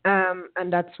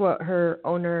 And that's what her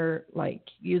owner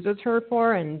uses her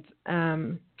for. And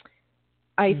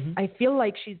I feel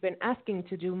like she's been asking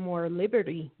to do more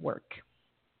liberty work.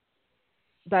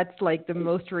 That's the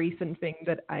most recent thing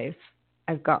that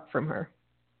I've got from her.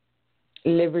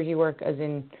 Liberty work, as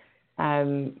in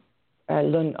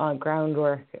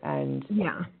groundwork and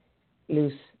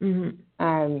loose.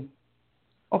 Mm-hmm.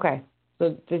 Okay,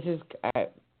 so this is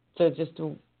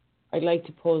I'd like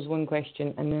to pose one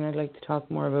question, and then I'd like to talk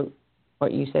more about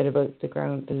what you said about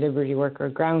the liberty work or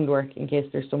groundwork, in case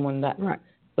there's someone that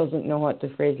doesn't know what the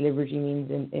phrase liberty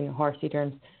means in horsey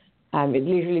terms. It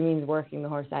literally means working the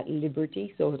horse at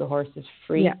liberty, so the horse is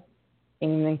free in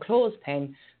an enclosed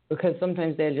pen, because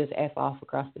sometimes they'll just F off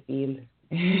across the field.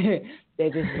 They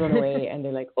just run away and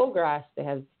they're like, oh, grass. They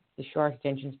have the short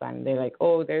attention span. They're like,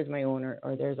 oh, there's my owner,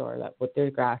 or there's Orla, but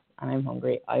there's grass and I'm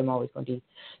hungry. I'm always going to eat.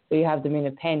 So you have them in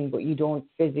a pen, but you don't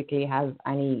physically have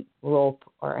any rope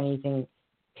or anything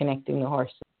connecting the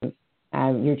horse.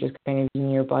 You're just kind of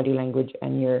using your body language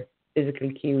and your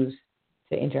physical cues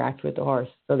to interact with the horse.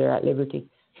 So they're at liberty.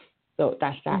 So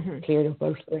that's that cleared up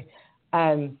out of the way.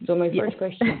 So my first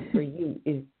question for you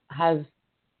is,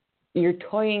 you're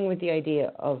toying with the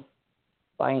idea of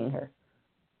buying her?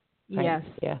 Yes.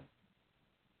 Yeah.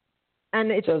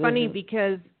 And it's funny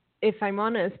because, if I'm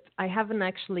honest, I haven't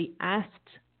actually asked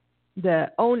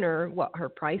the owner what her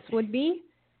price would be.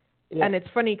 Yeah. And it's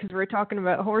funny because we're talking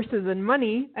about horses and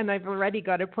money, and I've already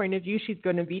got a point of view she's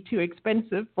going to be too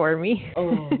expensive for me.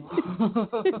 Oh.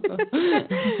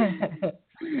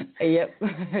 Yep.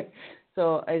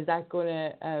 So is that going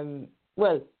to,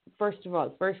 well, first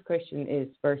question is,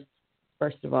 first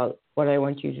of all, what I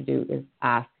want you to do is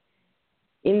ask,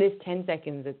 in this 10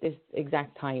 seconds at this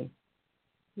exact time,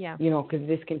 because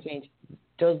this can change,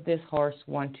 does this horse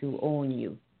want to own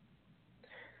you?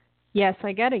 Yes,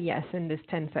 I get a yes in this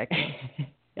 10 seconds.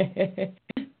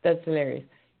 That's hilarious.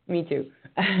 Me too.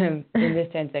 In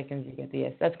this 10 seconds, you get the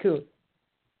yes. That's cool.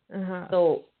 Uh-huh.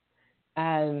 So,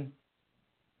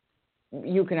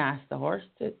 you can ask the horse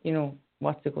to,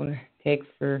 what's it going to take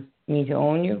for me to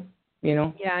own you?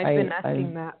 Yeah, I've been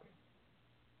asking that.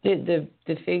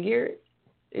 The figure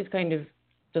is kind of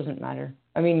doesn't matter.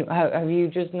 I mean, have you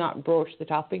just not broached the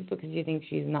topic because you think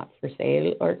she's not for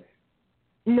sale, or?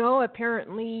 No,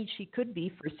 apparently she could be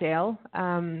for sale,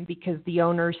 because the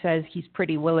owner says he's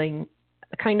pretty willing,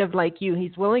 kind of like you,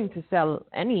 he's willing to sell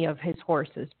any of his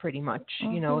horses pretty much,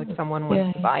 if someone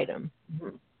wants to buy them.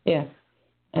 Mm-hmm. Yeah.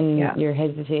 And you're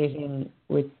hesitating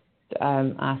with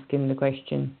asking the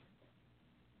question.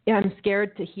 Yeah, I'm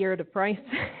scared to hear the price.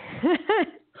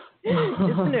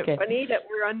 Isn't it funny that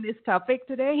we're on this topic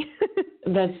today?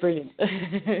 That's brilliant.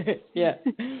 Yeah.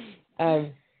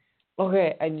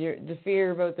 Okay, and the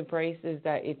fear about the price is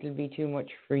that it'll be too much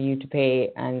for you to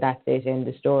pay, and that's it, end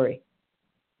the story.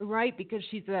 Right, because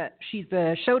she's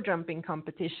a show jumping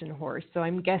competition horse, so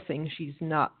I'm guessing she's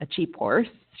not a cheap horse.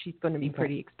 She's going to be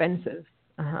pretty expensive.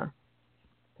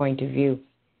 Point of view.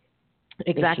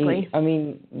 Exactly.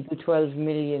 The 12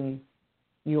 million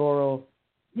euro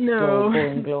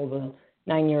going global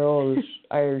 9-year-old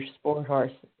Irish sport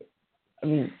horse.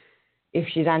 If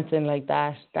she's answering like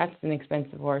that, that's an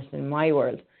expensive horse in my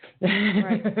world.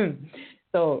 Right.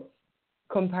 So,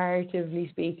 comparatively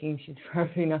speaking, she's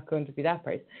probably not going to be that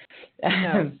price.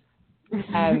 No.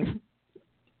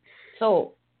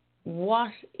 So,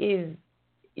 what is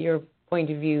your point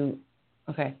of view?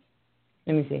 Okay,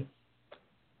 let me see.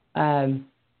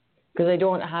 Because I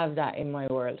don't have that in my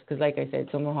world. Because, like I said,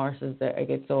 some of the horses that I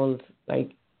get sold,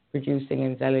 producing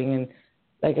and selling, and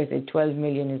like I said, 12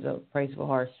 million is the price of a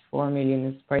horse, 4 million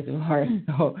is the price of a horse.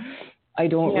 So I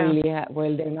don't really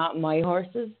well, they're not my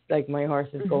horses. My horse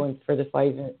is going for the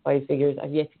five figures.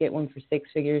 I've yet to get one for 6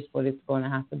 figures, but it's going to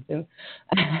happen soon.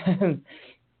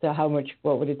 So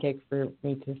what would it take for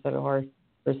me to sell a horse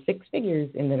for 6 figures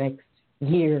in the next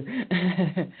year?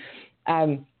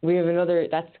 We have another,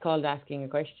 that's called asking a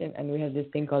question, and we have this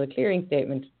thing called a clearing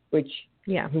statement, which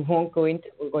we won't go into.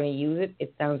 We're going to use it.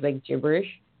 It sounds like gibberish,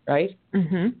 right?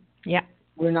 Mm-hmm. Yeah.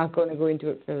 We're not going to go into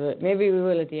it maybe we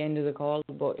will at the end of the call,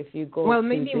 but if you go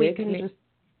maybe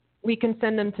we can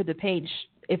send them to the page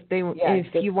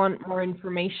If you want more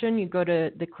information, you go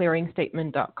to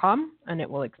theclearingstatement.com and it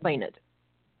will explain it.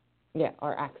 Yeah,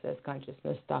 or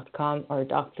accessconsciousness.com or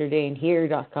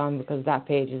drdanehere.com, because that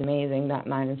page is amazing. That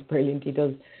man is brilliant. He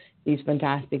does these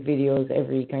fantastic videos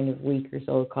every kind of week or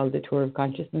so called the Tour of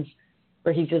Consciousness,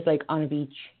 where he's just like on a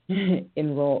beach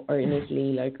in Rome or in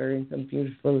Italy, like, or in some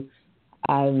beautiful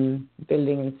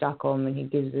building in Stockholm, and he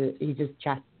just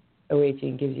chats away to you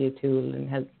and gives you a tool and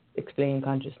helps explain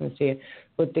consciousness to you.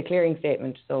 But the clearing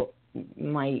statement, so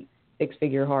my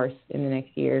 6-figure horse in the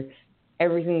next year,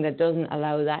 everything that doesn't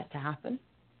allow that to happen,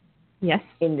 yes,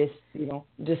 in this,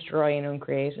 destroy and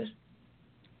uncreate it.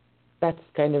 That's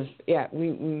kind of,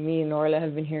 me and Orla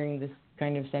have been hearing this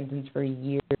kind of sentence for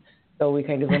years, so we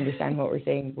kind of understand what we're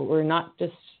saying, but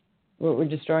we're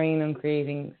destroying and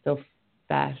uncreating stuff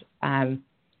that,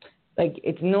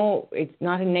 it's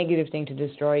not a negative thing to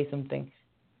destroy something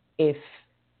if,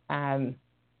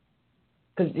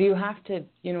 because you have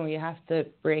to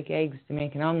break eggs to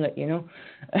make an omelette,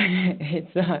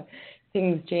 It's not,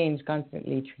 things change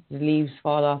constantly. The leaves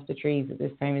fall off the trees at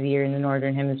this time of the year in the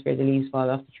northern hemisphere. The leaves fall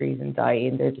off the trees and die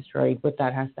and they're destroyed, but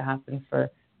that has to happen for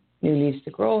new leaves to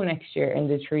grow next year, and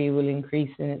the tree will increase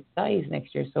in its size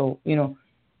next year. So,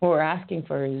 what we're asking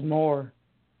for is more.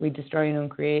 We destroy and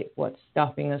uncreate what's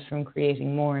stopping us from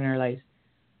creating more in our lives.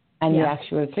 And the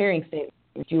actual clearing statement.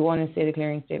 Do you want to say the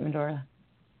clearing statement, Orla?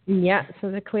 Yeah,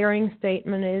 so the clearing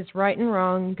statement is right and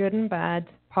wrong, good and bad,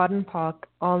 POD and POC,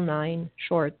 all 9,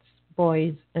 shorts,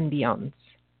 boys, and beyonds.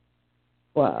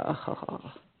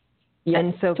 Wow. Yeah,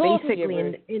 and so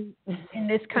basically in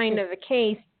this kind of a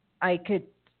case, I could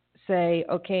say,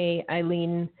 okay,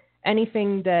 Eileen,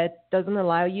 anything that doesn't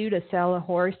allow you to sell a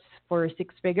horse for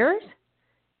 6 figures,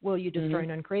 will you destroy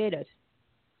and uncreate it?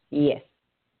 Yes.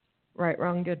 Right,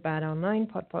 wrong, good, bad, all 9,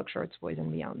 POD, POC, shorts, boys,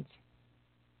 and beyonds.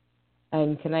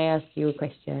 And can I ask you a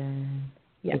question?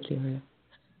 Yeah.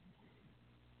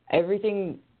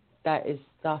 Everything that is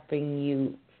stopping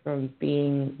you from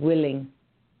being willing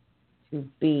to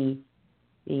be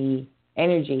the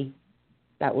energy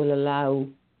that will allow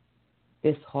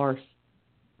this horse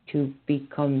to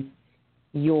become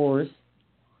yours,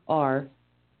 or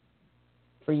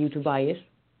for you to buy it.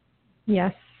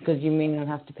 Yes. Because you may not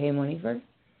have to pay money for it.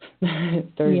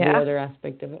 There's the other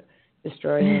aspect of it.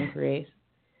 Destroy and create.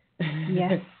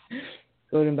 Yes.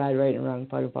 Good and bad, right and wrong,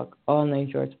 POD and POC, all 9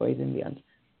 shorts, boys and beyond.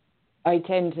 I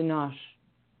tend to not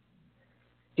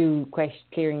do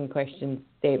clearing question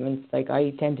statements. Like, I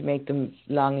tend to make them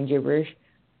long and gibberish.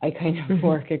 I kind of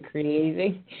work at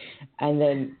creating and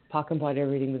then POC and POD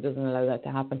everything that doesn't allow that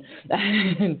to happen.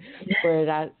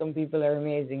 Whereas some people are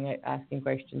amazing at asking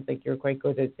questions. Like, you're quite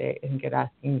good at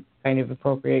asking kind of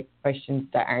appropriate questions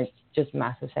that aren't just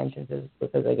massive sentences,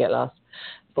 because I get lost.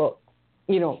 But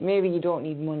maybe you don't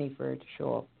need money for it to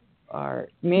show up, or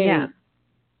maybe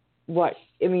what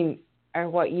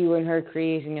you and her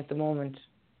creating at the moment,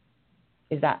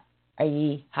 are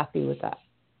you happy with that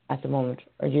at the moment,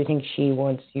 or do you think she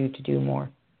wants you to do more?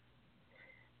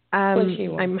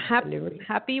 I'm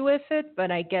happy with it, but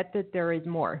I get that there is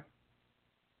more.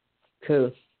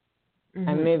 Cool.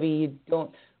 And maybe you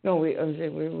don't. No,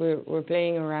 we're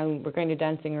playing around. We're kind of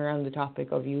dancing around the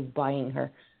topic of you buying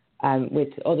her. With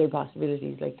other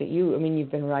possibilities, like that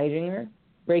you've been riding her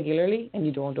regularly and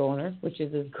you don't own her, which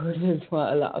is as good as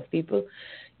what a lot of people,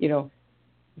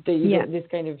 this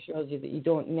kind of shows you that you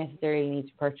don't necessarily need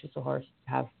to purchase a horse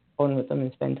to have fun with them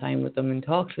and spend time with them and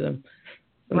talk to them.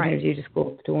 Sometimes you just go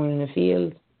up to one in a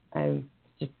field and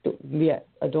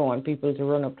I don't want people to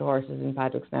run up to horses in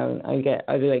paddocks now, and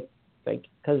I'll be like,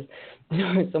 because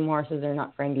some horses are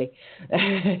not friendly.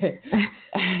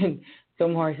 And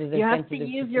some horses are you have to sensitive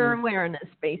use your awareness,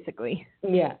 basically.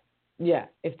 Yeah.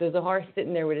 If there's a horse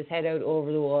sitting there with his head out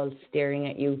over the wall, staring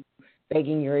at you,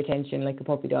 begging your attention like a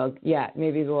puppy dog,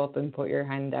 maybe go up and put your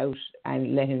hand out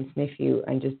and let him sniff you,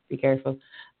 and just be careful.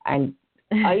 And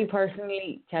I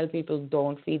personally tell people,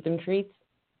 don't feed them treats.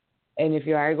 And if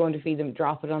you are going to feed them,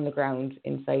 drop it on the ground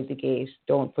inside the gate.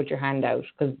 Don't put your hand out,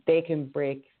 because they can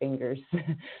break fingers.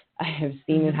 I have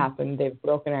seen it happen. They've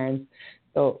broken arms.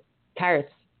 So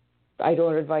carrots. I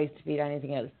don't advise to feed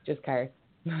anything else, just carrots.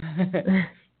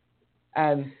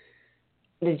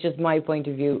 It's just my point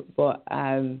of view, but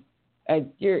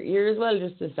you're as well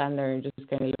just to stand there and just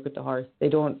kind of look at the horse.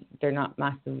 They're not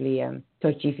massively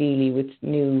touchy-feely with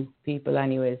new people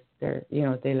anyways.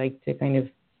 They like to kind of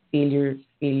feel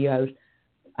you out.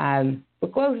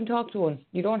 But go out and talk to one.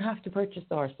 You don't have to purchase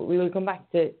the horse, but we will come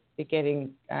back to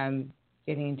getting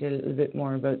into a little bit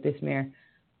more about this mare.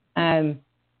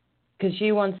 Because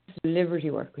she wants to liberty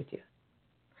work with you.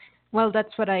 Well,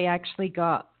 that's what I actually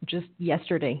got just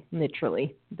yesterday,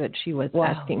 literally, that she was Wow.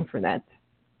 asking for that.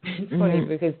 It's funny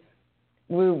because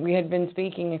we had been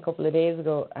speaking a couple of days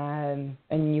ago, and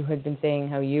you had been saying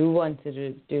how you wanted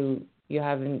to do. You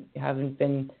haven't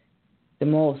been the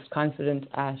most confident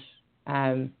at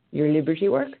your Liberty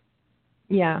work.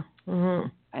 Yeah. Mm-hmm.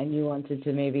 And you wanted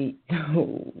to maybe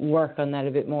work on that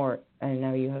a bit more, and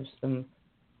now you have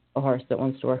a horse that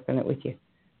wants to work on it with you.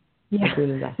 Yeah. How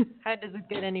cool is that? How does it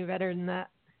get any better than that?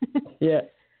 Yeah,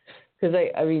 because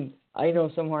I mean, I know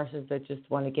some horses that just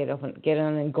want to get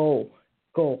on and go.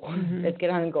 Mm-hmm. Let's get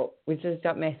on and go. We just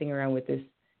stop messing around with this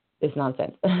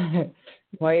nonsense.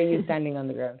 Why are you standing on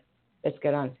the ground? Let's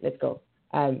get on. Let's go.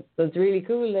 So it's really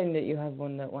cool then that you have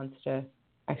one that wants to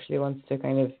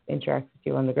kind of interact with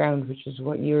you on the ground, which is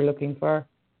what you're looking for.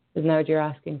 Isn't that what you're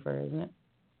asking for, isn't it?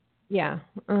 Yeah.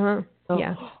 Uh-huh. So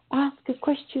yeah. ask a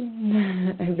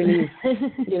question. I believe,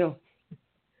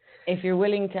 if you're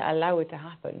willing to allow it to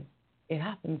happen, it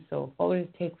happens. So what would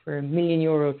it take for €1 million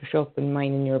to show up in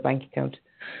mine in your bank account?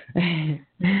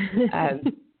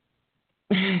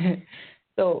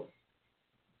 So,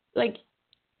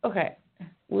 okay,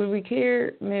 will we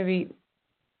clear maybe,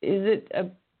 is it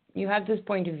you have this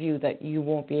point of view that you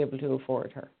won't be able to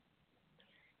afford her?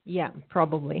 Yeah,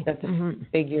 probably. That the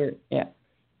figure, yeah.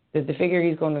 That the figure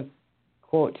he's going to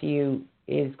quote to you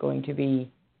is going to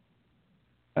be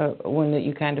one that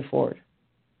you can't afford.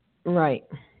 Right.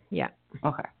 Yeah.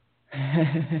 Okay.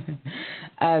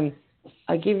 I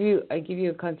give you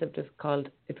a concept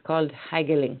it's called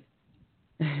haggling.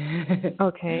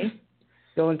 Okay.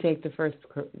 Don't ever take the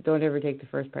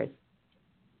first price.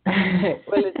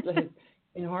 Well, it's like,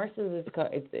 in horses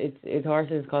it's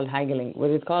horses called haggling.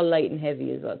 Well, it's called light and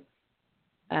heavy as well.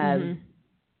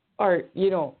 Or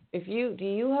do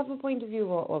you have a point of view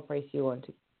about what price you want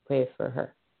to pay for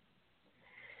her?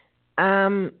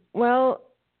 Well,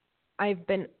 I've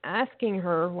been asking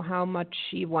her how much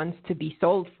she wants to be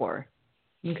sold for.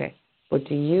 Okay. But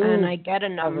do you... And I get a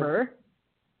number.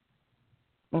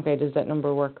 Okay, does that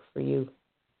number work for you?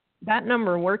 That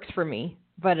number works for me,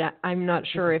 but I'm not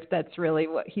sure if that's really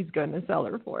what he's going to sell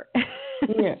her for.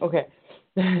 Yeah, okay.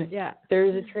 Yeah. There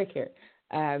is a trick here.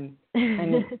 And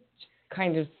it's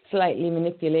kind of slightly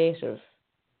manipulative.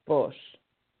 But,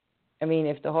 I mean,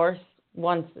 if the horse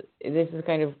wants... This is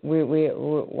kind of...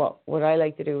 What I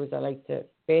like to do is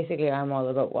I'm all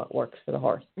about what works for the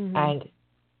horse. Mm-hmm. And,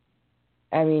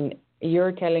 I mean,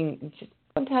 just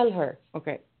don't tell her,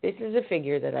 okay, this is a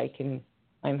figure that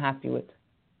I'm happy with.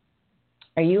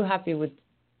 Are you happy with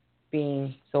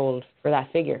being sold for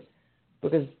that figure?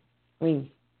 Because, I mean,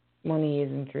 money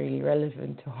isn't really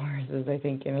relevant to horses, I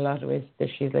think, in a lot of ways. That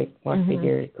she's like, what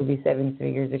figure? It could be 7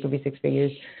 figures, it could be 6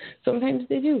 figures. Sometimes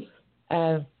they do.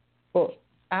 But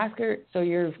ask her, so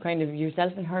you're kind of,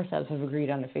 yourself and herself have agreed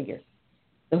on a figure.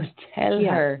 So tell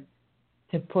her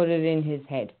to put it in his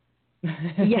head.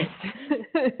 Yes.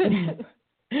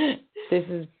 This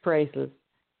is priceless.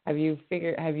 Do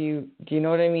you know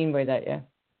what I mean by that, yeah?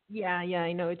 Yeah,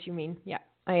 I know what you mean. Yeah.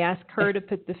 I asked her to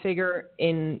put the figure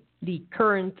in the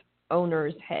current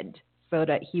owner's head so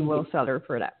that he will sell her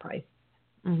for that price.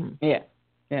 Mm-hmm. Yeah.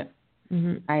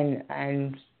 Mm-hmm.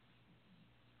 And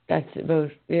that's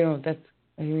about,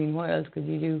 what else could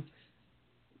you do?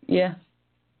 Yeah.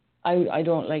 I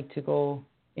don't like to go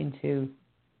into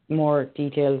more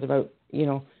details about,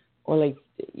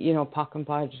 pock and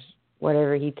podge,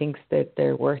 whatever he thinks that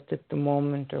they're worth at the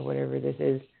moment or whatever this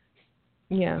is.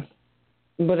 Yeah.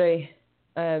 But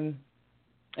I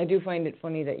do find it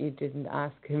funny that you didn't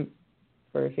ask him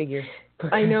for a figure.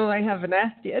 I know, I haven't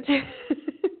asked yet.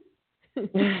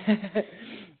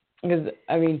 Because,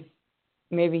 I mean,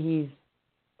 maybe he's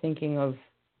thinking of,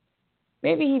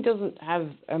 maybe he doesn't have,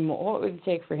 what would it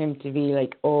take for him to be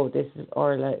like, oh, this is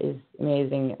Orla is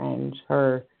amazing and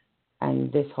her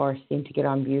and this horse seem to get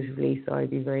on beautifully, so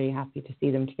I'd be very happy to see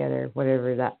them together,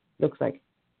 whatever that looks like.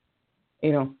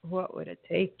 What would it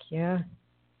take? Yeah.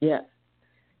 Yeah.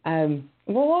 Well,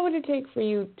 what would it take for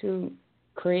you to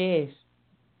create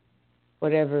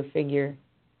whatever figure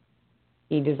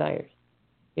he desires?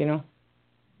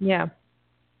 Yeah.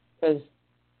 Because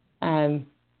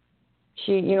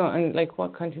she, and like,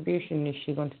 what contribution is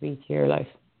she going to be to your life?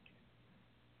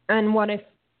 And what if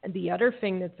the other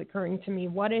thing that's occurring to me?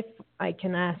 What if I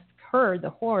can ask her, the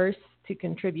horse, to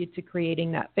contribute to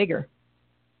creating that figure?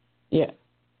 Yeah.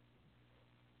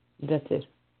 That's it.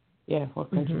 Yeah,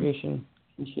 what contribution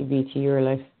can she be to your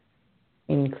life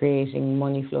in creating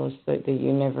money flows so that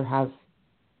you never have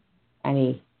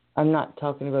any... I'm not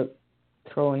talking about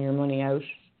throwing your money out,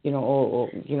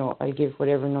 I give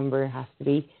whatever number it has to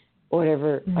be.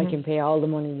 whatever, I can pay all the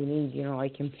money you need, you know, I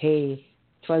can pay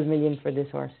 12 million for this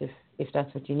horse if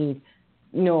that's what you need.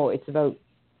 No, it's about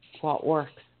what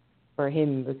works for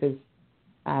him, because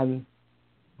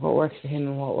what works for him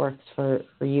and what works for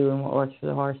you and what works for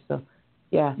the horse. So,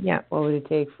 yeah. What would it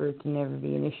take for it to never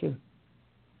be an issue?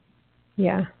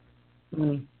 Yeah.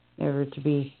 Money, never to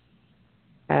be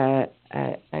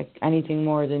anything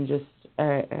more than just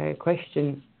a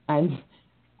question, and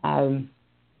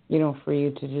you know, for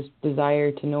you to just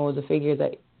desire to know the figure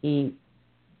that he's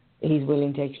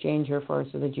willing to exchange her for,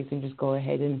 so that you can just go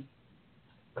ahead and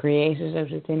create it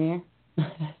out of thin air.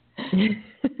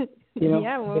 You know,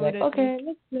 yeah, what would okay,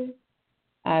 let's play.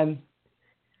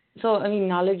 So I mean,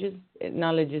 knowledge is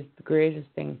the greatest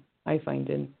thing I find,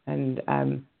 and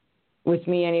with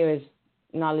me, anyways,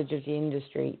 knowledge of the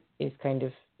industry is kind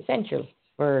of essential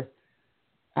for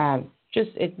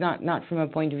just it's not from a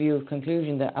point of view of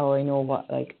conclusion that I know what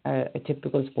like a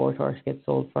typical sport horse gets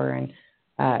sold for, and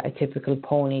a typical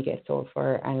pony gets sold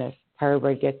for, and a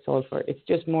thoroughbred gets sold for. It's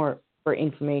just more for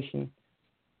information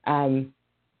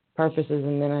purposes,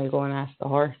 and then I'll go and ask the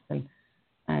horse, and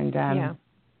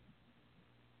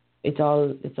it's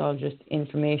all just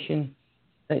information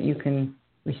that you can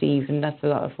receive, and that's a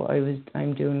lot of what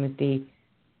I'm doing with the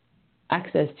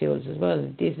access tools as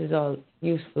well. This is all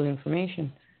useful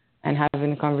information, and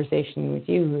having a conversation with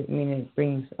you, I mean,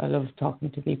 I love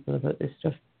talking to people about this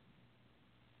stuff.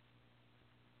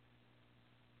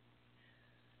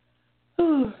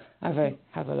 Have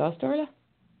I lost Orla?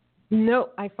 No,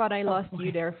 I thought I lost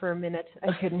you there for a minute.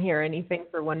 I couldn't hear anything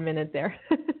for 1 minute there.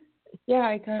 Yeah,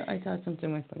 I thought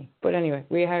something was funny. But anyway,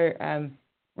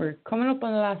 we're coming up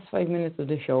on the last 5 minutes of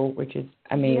the show, which is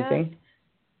amazing.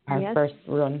 Our first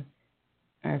run.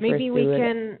 Maybe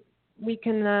we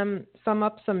can sum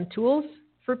up some tools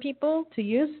for people to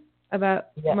use about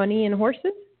money and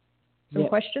horses. Some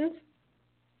questions.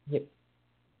 Yep.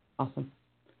 Awesome.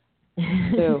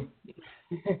 So,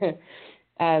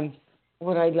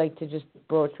 what I'd like to just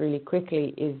broach really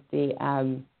quickly is the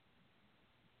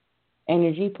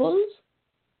energy pulls.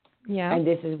 Yeah. And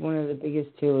this is one of the biggest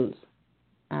tools.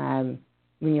 When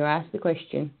you ask the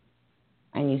question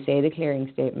and you say the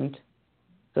clearing statement,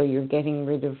 so you're getting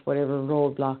rid of whatever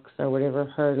roadblocks or whatever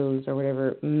hurdles or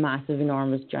whatever massive,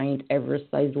 enormous, giant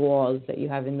Everest-sized walls that you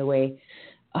have in the way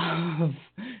of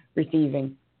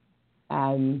receiving.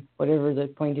 Whatever the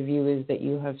point of view is that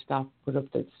you have put up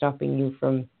that's stopping you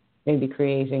from maybe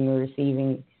creating or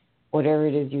receiving whatever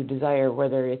it is you desire,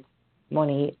 whether it's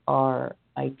money or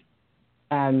like,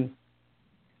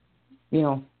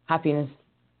 happiness.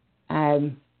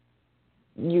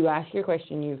 You ask your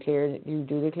question, you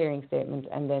do the clearing statement,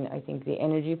 and then I think the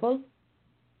energy pull,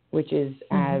 which is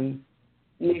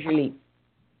usually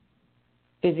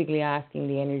physically asking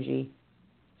the energy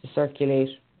to circulate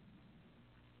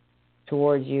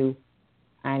towards you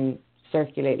and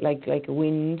circulate like a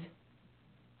wind,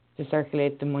 to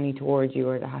circulate the money towards you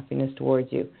or the happiness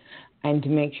towards you, and to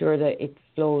make sure that it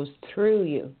flows through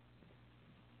you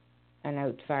and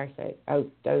out the far side, out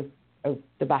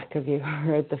the back of you,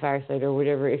 or out the far side, or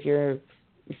whatever. If you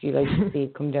like to see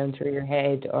it come down through your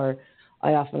head, or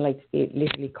I often like to see it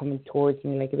literally coming towards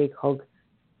me like a big hug.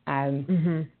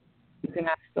 You can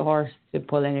ask the horse to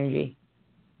pull energy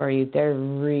for you. They're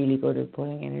really good at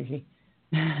pulling energy.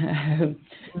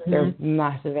 They're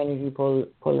massive energy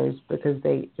pullers, because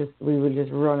we will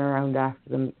just run around after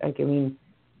them. Like, I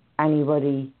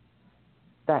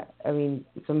mean,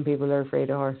 some people are afraid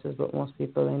of horses, but most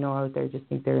people I know out there just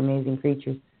think they're amazing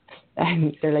creatures.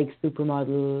 And they're like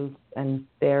supermodels, and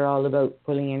they're all about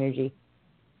pulling energy,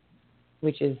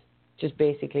 which is just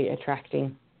basically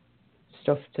attracting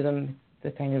stuff to them.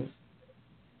 The kind of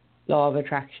law of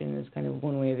attraction is kind of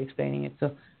one way of explaining it.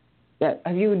 So, yeah,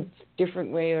 have you a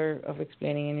different way of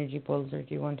explaining energy pulls, or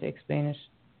do you want to explain it,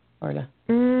 Orla?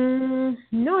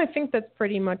 No, I think that's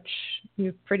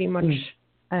you've pretty much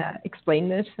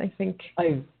explained it, I think.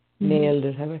 I've nailed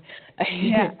it, have I?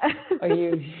 Yeah. I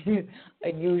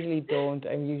usually don't.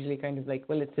 I'm usually kind of like,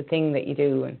 well, it's a thing that you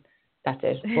do, and that's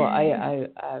it. But I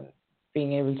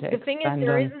being able to the thing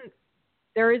is,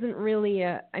 there isn't really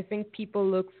I think people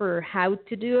look for how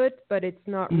to do it, but it's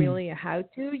not really a how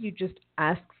to. You just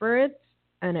ask for it,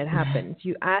 and it happens.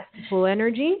 You ask to pull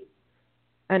energy,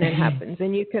 and it happens.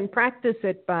 And you can practice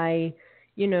it by,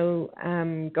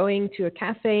 going to a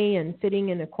cafe and sitting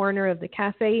in a corner of the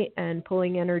cafe and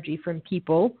pulling energy from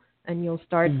people, and you'll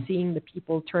start seeing the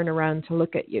people turn around to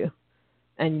look at you.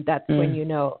 And that's when you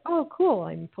know, oh, cool,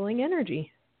 I'm pulling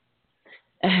energy.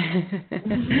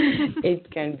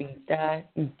 It can be that.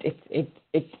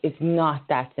 It's not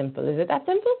that simple. Is it that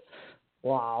simple?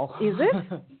 Wow. Is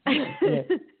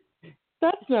it?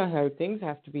 That's not how things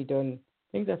have to be done.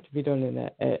 Things have to be done in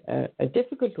a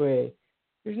difficult way.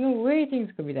 There's no way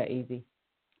things could be that easy.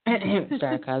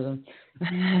 Sarcasm.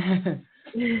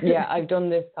 Yeah, I've done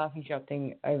this coffee shop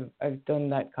thing. I've done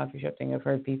that coffee shop thing. I've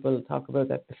heard people talk about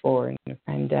that before,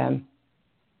 and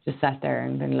just sat there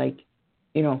and been like,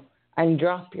 and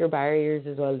drop your barriers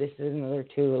as well. This is another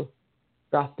tool.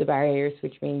 Drop the barriers,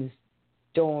 which means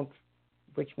one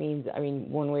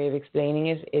way of explaining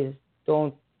it is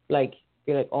don't be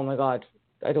like, oh my God,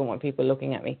 I don't want people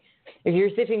looking at me. If you're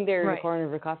sitting there in the corner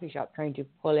of a coffee shop trying to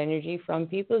pull energy from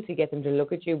people to get them to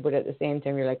look at you, but at the same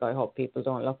time you're like, I hope people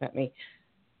don't look at me.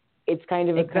 It's kind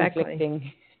of a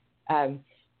conflicting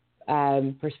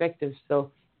perspective.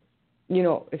 So,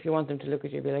 if you want them to look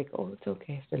at you, be like, oh, it's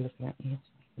okay if they're looking at me.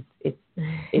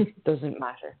 It doesn't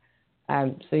matter.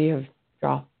 So you have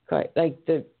drop.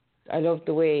 I love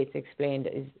the way it's explained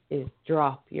is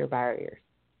drop your barriers.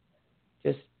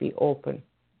 Just be open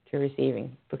to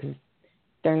receiving, because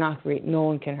they're not no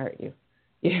one can hurt you.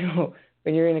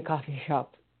 When you're in a coffee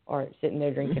shop or sitting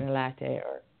there drinking a latte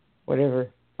or whatever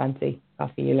fancy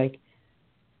coffee you like,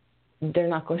 no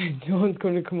one's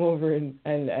going to come over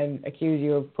and accuse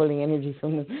you of pulling energy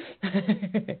from them.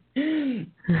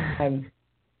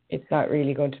 It's not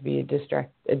really going to be a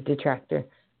detractor.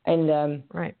 And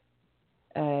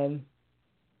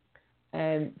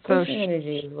pushing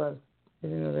energy as well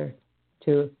is another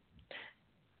tool.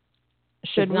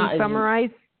 Should we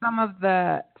summarize some of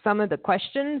the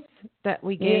questions that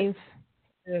we gave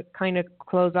to kind of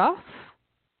close off?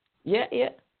 Yeah.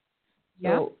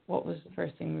 So what was the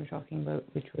first thing we were talking about,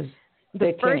 which was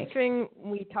the first thing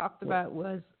we talked about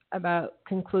was about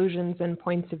conclusions and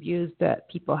points of views that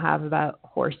people have about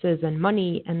horses and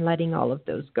money and letting all of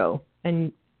those go.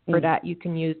 And for that, you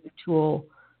can use the tool,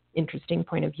 interesting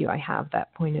point of view. I have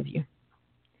that point of view.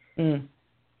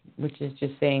 Which is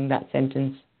just saying that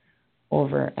sentence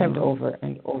over and over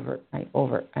and over and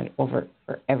over and over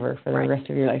forever for the rest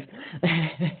of your life.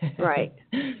 Right.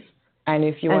 And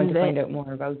if you want to find out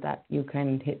more about that, you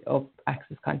can hit up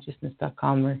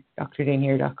accessconsciousness.com or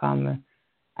drdanehere.com.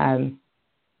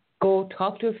 Go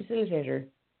talk to a facilitator.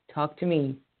 Talk to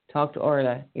me. Talk to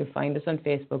Orla. You'll find us on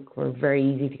Facebook. We're very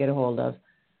easy to get a hold of.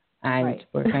 And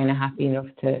we're kind of happy enough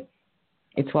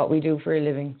it's what we do for a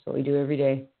living. It's what we do every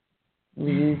day.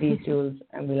 We use these tools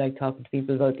and we like talking to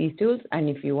people about these tools. And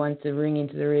if you want to ring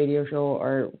into the radio show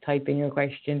or type in your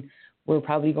question, we're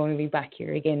probably going to be back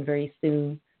here again very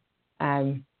soon.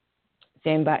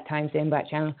 Same bat time, same bat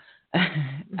channel.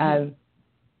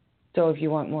 So if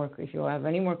you have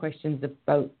any more questions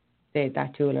about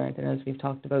that tool or anything else we've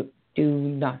talked about, do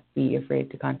not be afraid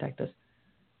to contact us.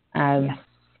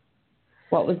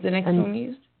 What was the next one you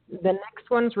used? The next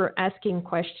ones were asking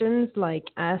questions like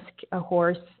ask a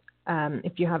horse,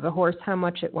 if you have a horse, how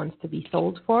much it wants to be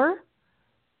sold for.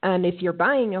 And if you're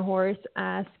buying a horse,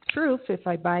 ask Truth, if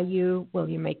I buy you, will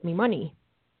you make me money?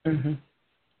 Mm-hmm.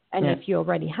 And if you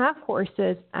already have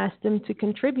horses, ask them to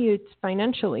contribute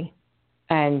financially.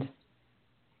 And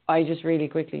I just really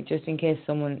quickly, just in case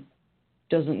someone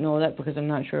doesn't know that, because I'm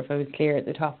not sure if I was clear at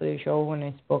the top of the show when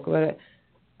I spoke about it,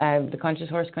 the Conscious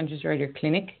Horse, Conscious Rider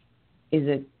Clinic is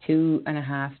a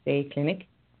 2.5-day clinic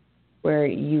where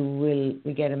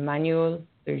we get a manual.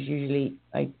 There's usually,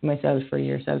 like myself or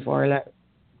yourself, Orla,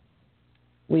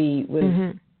 we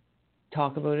will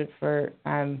talk about it for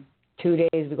 2 days.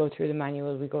 We go through the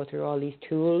manual. We go through all these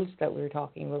tools that we were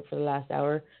talking about for the last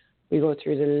hour. We go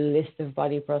through the list of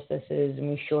body processes and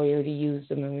we show you how to use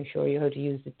them, and we show you how to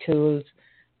use the tools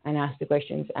and ask the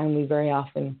questions. And we very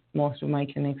often, most of my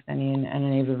clinics and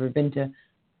I've ever been to,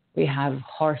 we have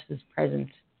horses present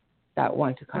that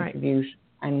want to contribute,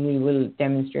 and we will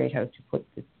demonstrate how to put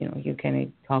this, you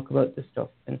can talk about the stuff,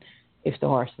 and if the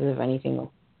horses have anything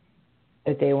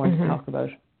that they want to talk about,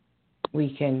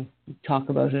 we can talk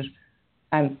about it.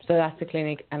 So that's the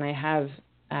clinic, and I have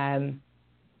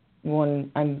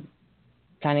one, I'm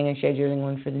planning on scheduling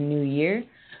one for the new year.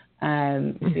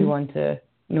 If you want to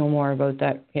know more about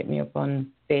that, hit me up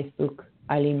on Facebook,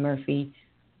 Eileen Murphy.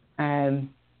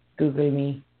 Google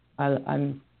me.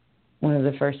 I'm one of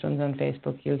the first ones on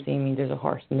Facebook. You'll see me. There's a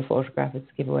horse in the photograph. It's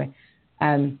a giveaway.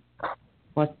 How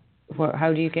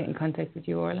do you get in contact with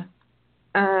you, Orla?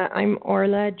 I'm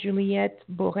Orla Juliette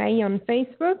Bourret on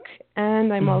Facebook,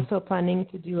 and I'm also planning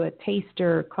to do a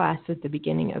taster class at the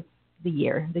beginning of the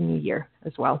new year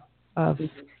as well, of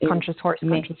Conscious Horse,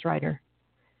 Conscious Rider.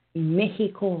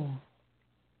 Mexico,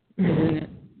 isn't it?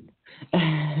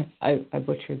 I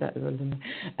butchered that as well, didn't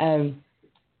I?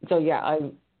 So yeah,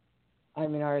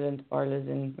 I'm in Ireland. Orla's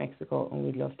in Mexico, and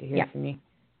we'd love to hear from you.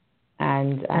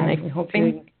 And I hope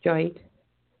you enjoyed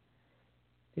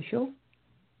the show.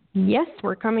 Yes,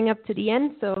 we're coming up to the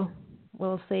end, so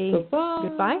we'll say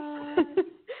goodbye.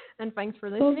 And thanks for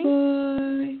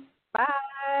listening.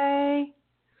 Bye-bye.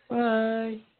 Bye. Bye.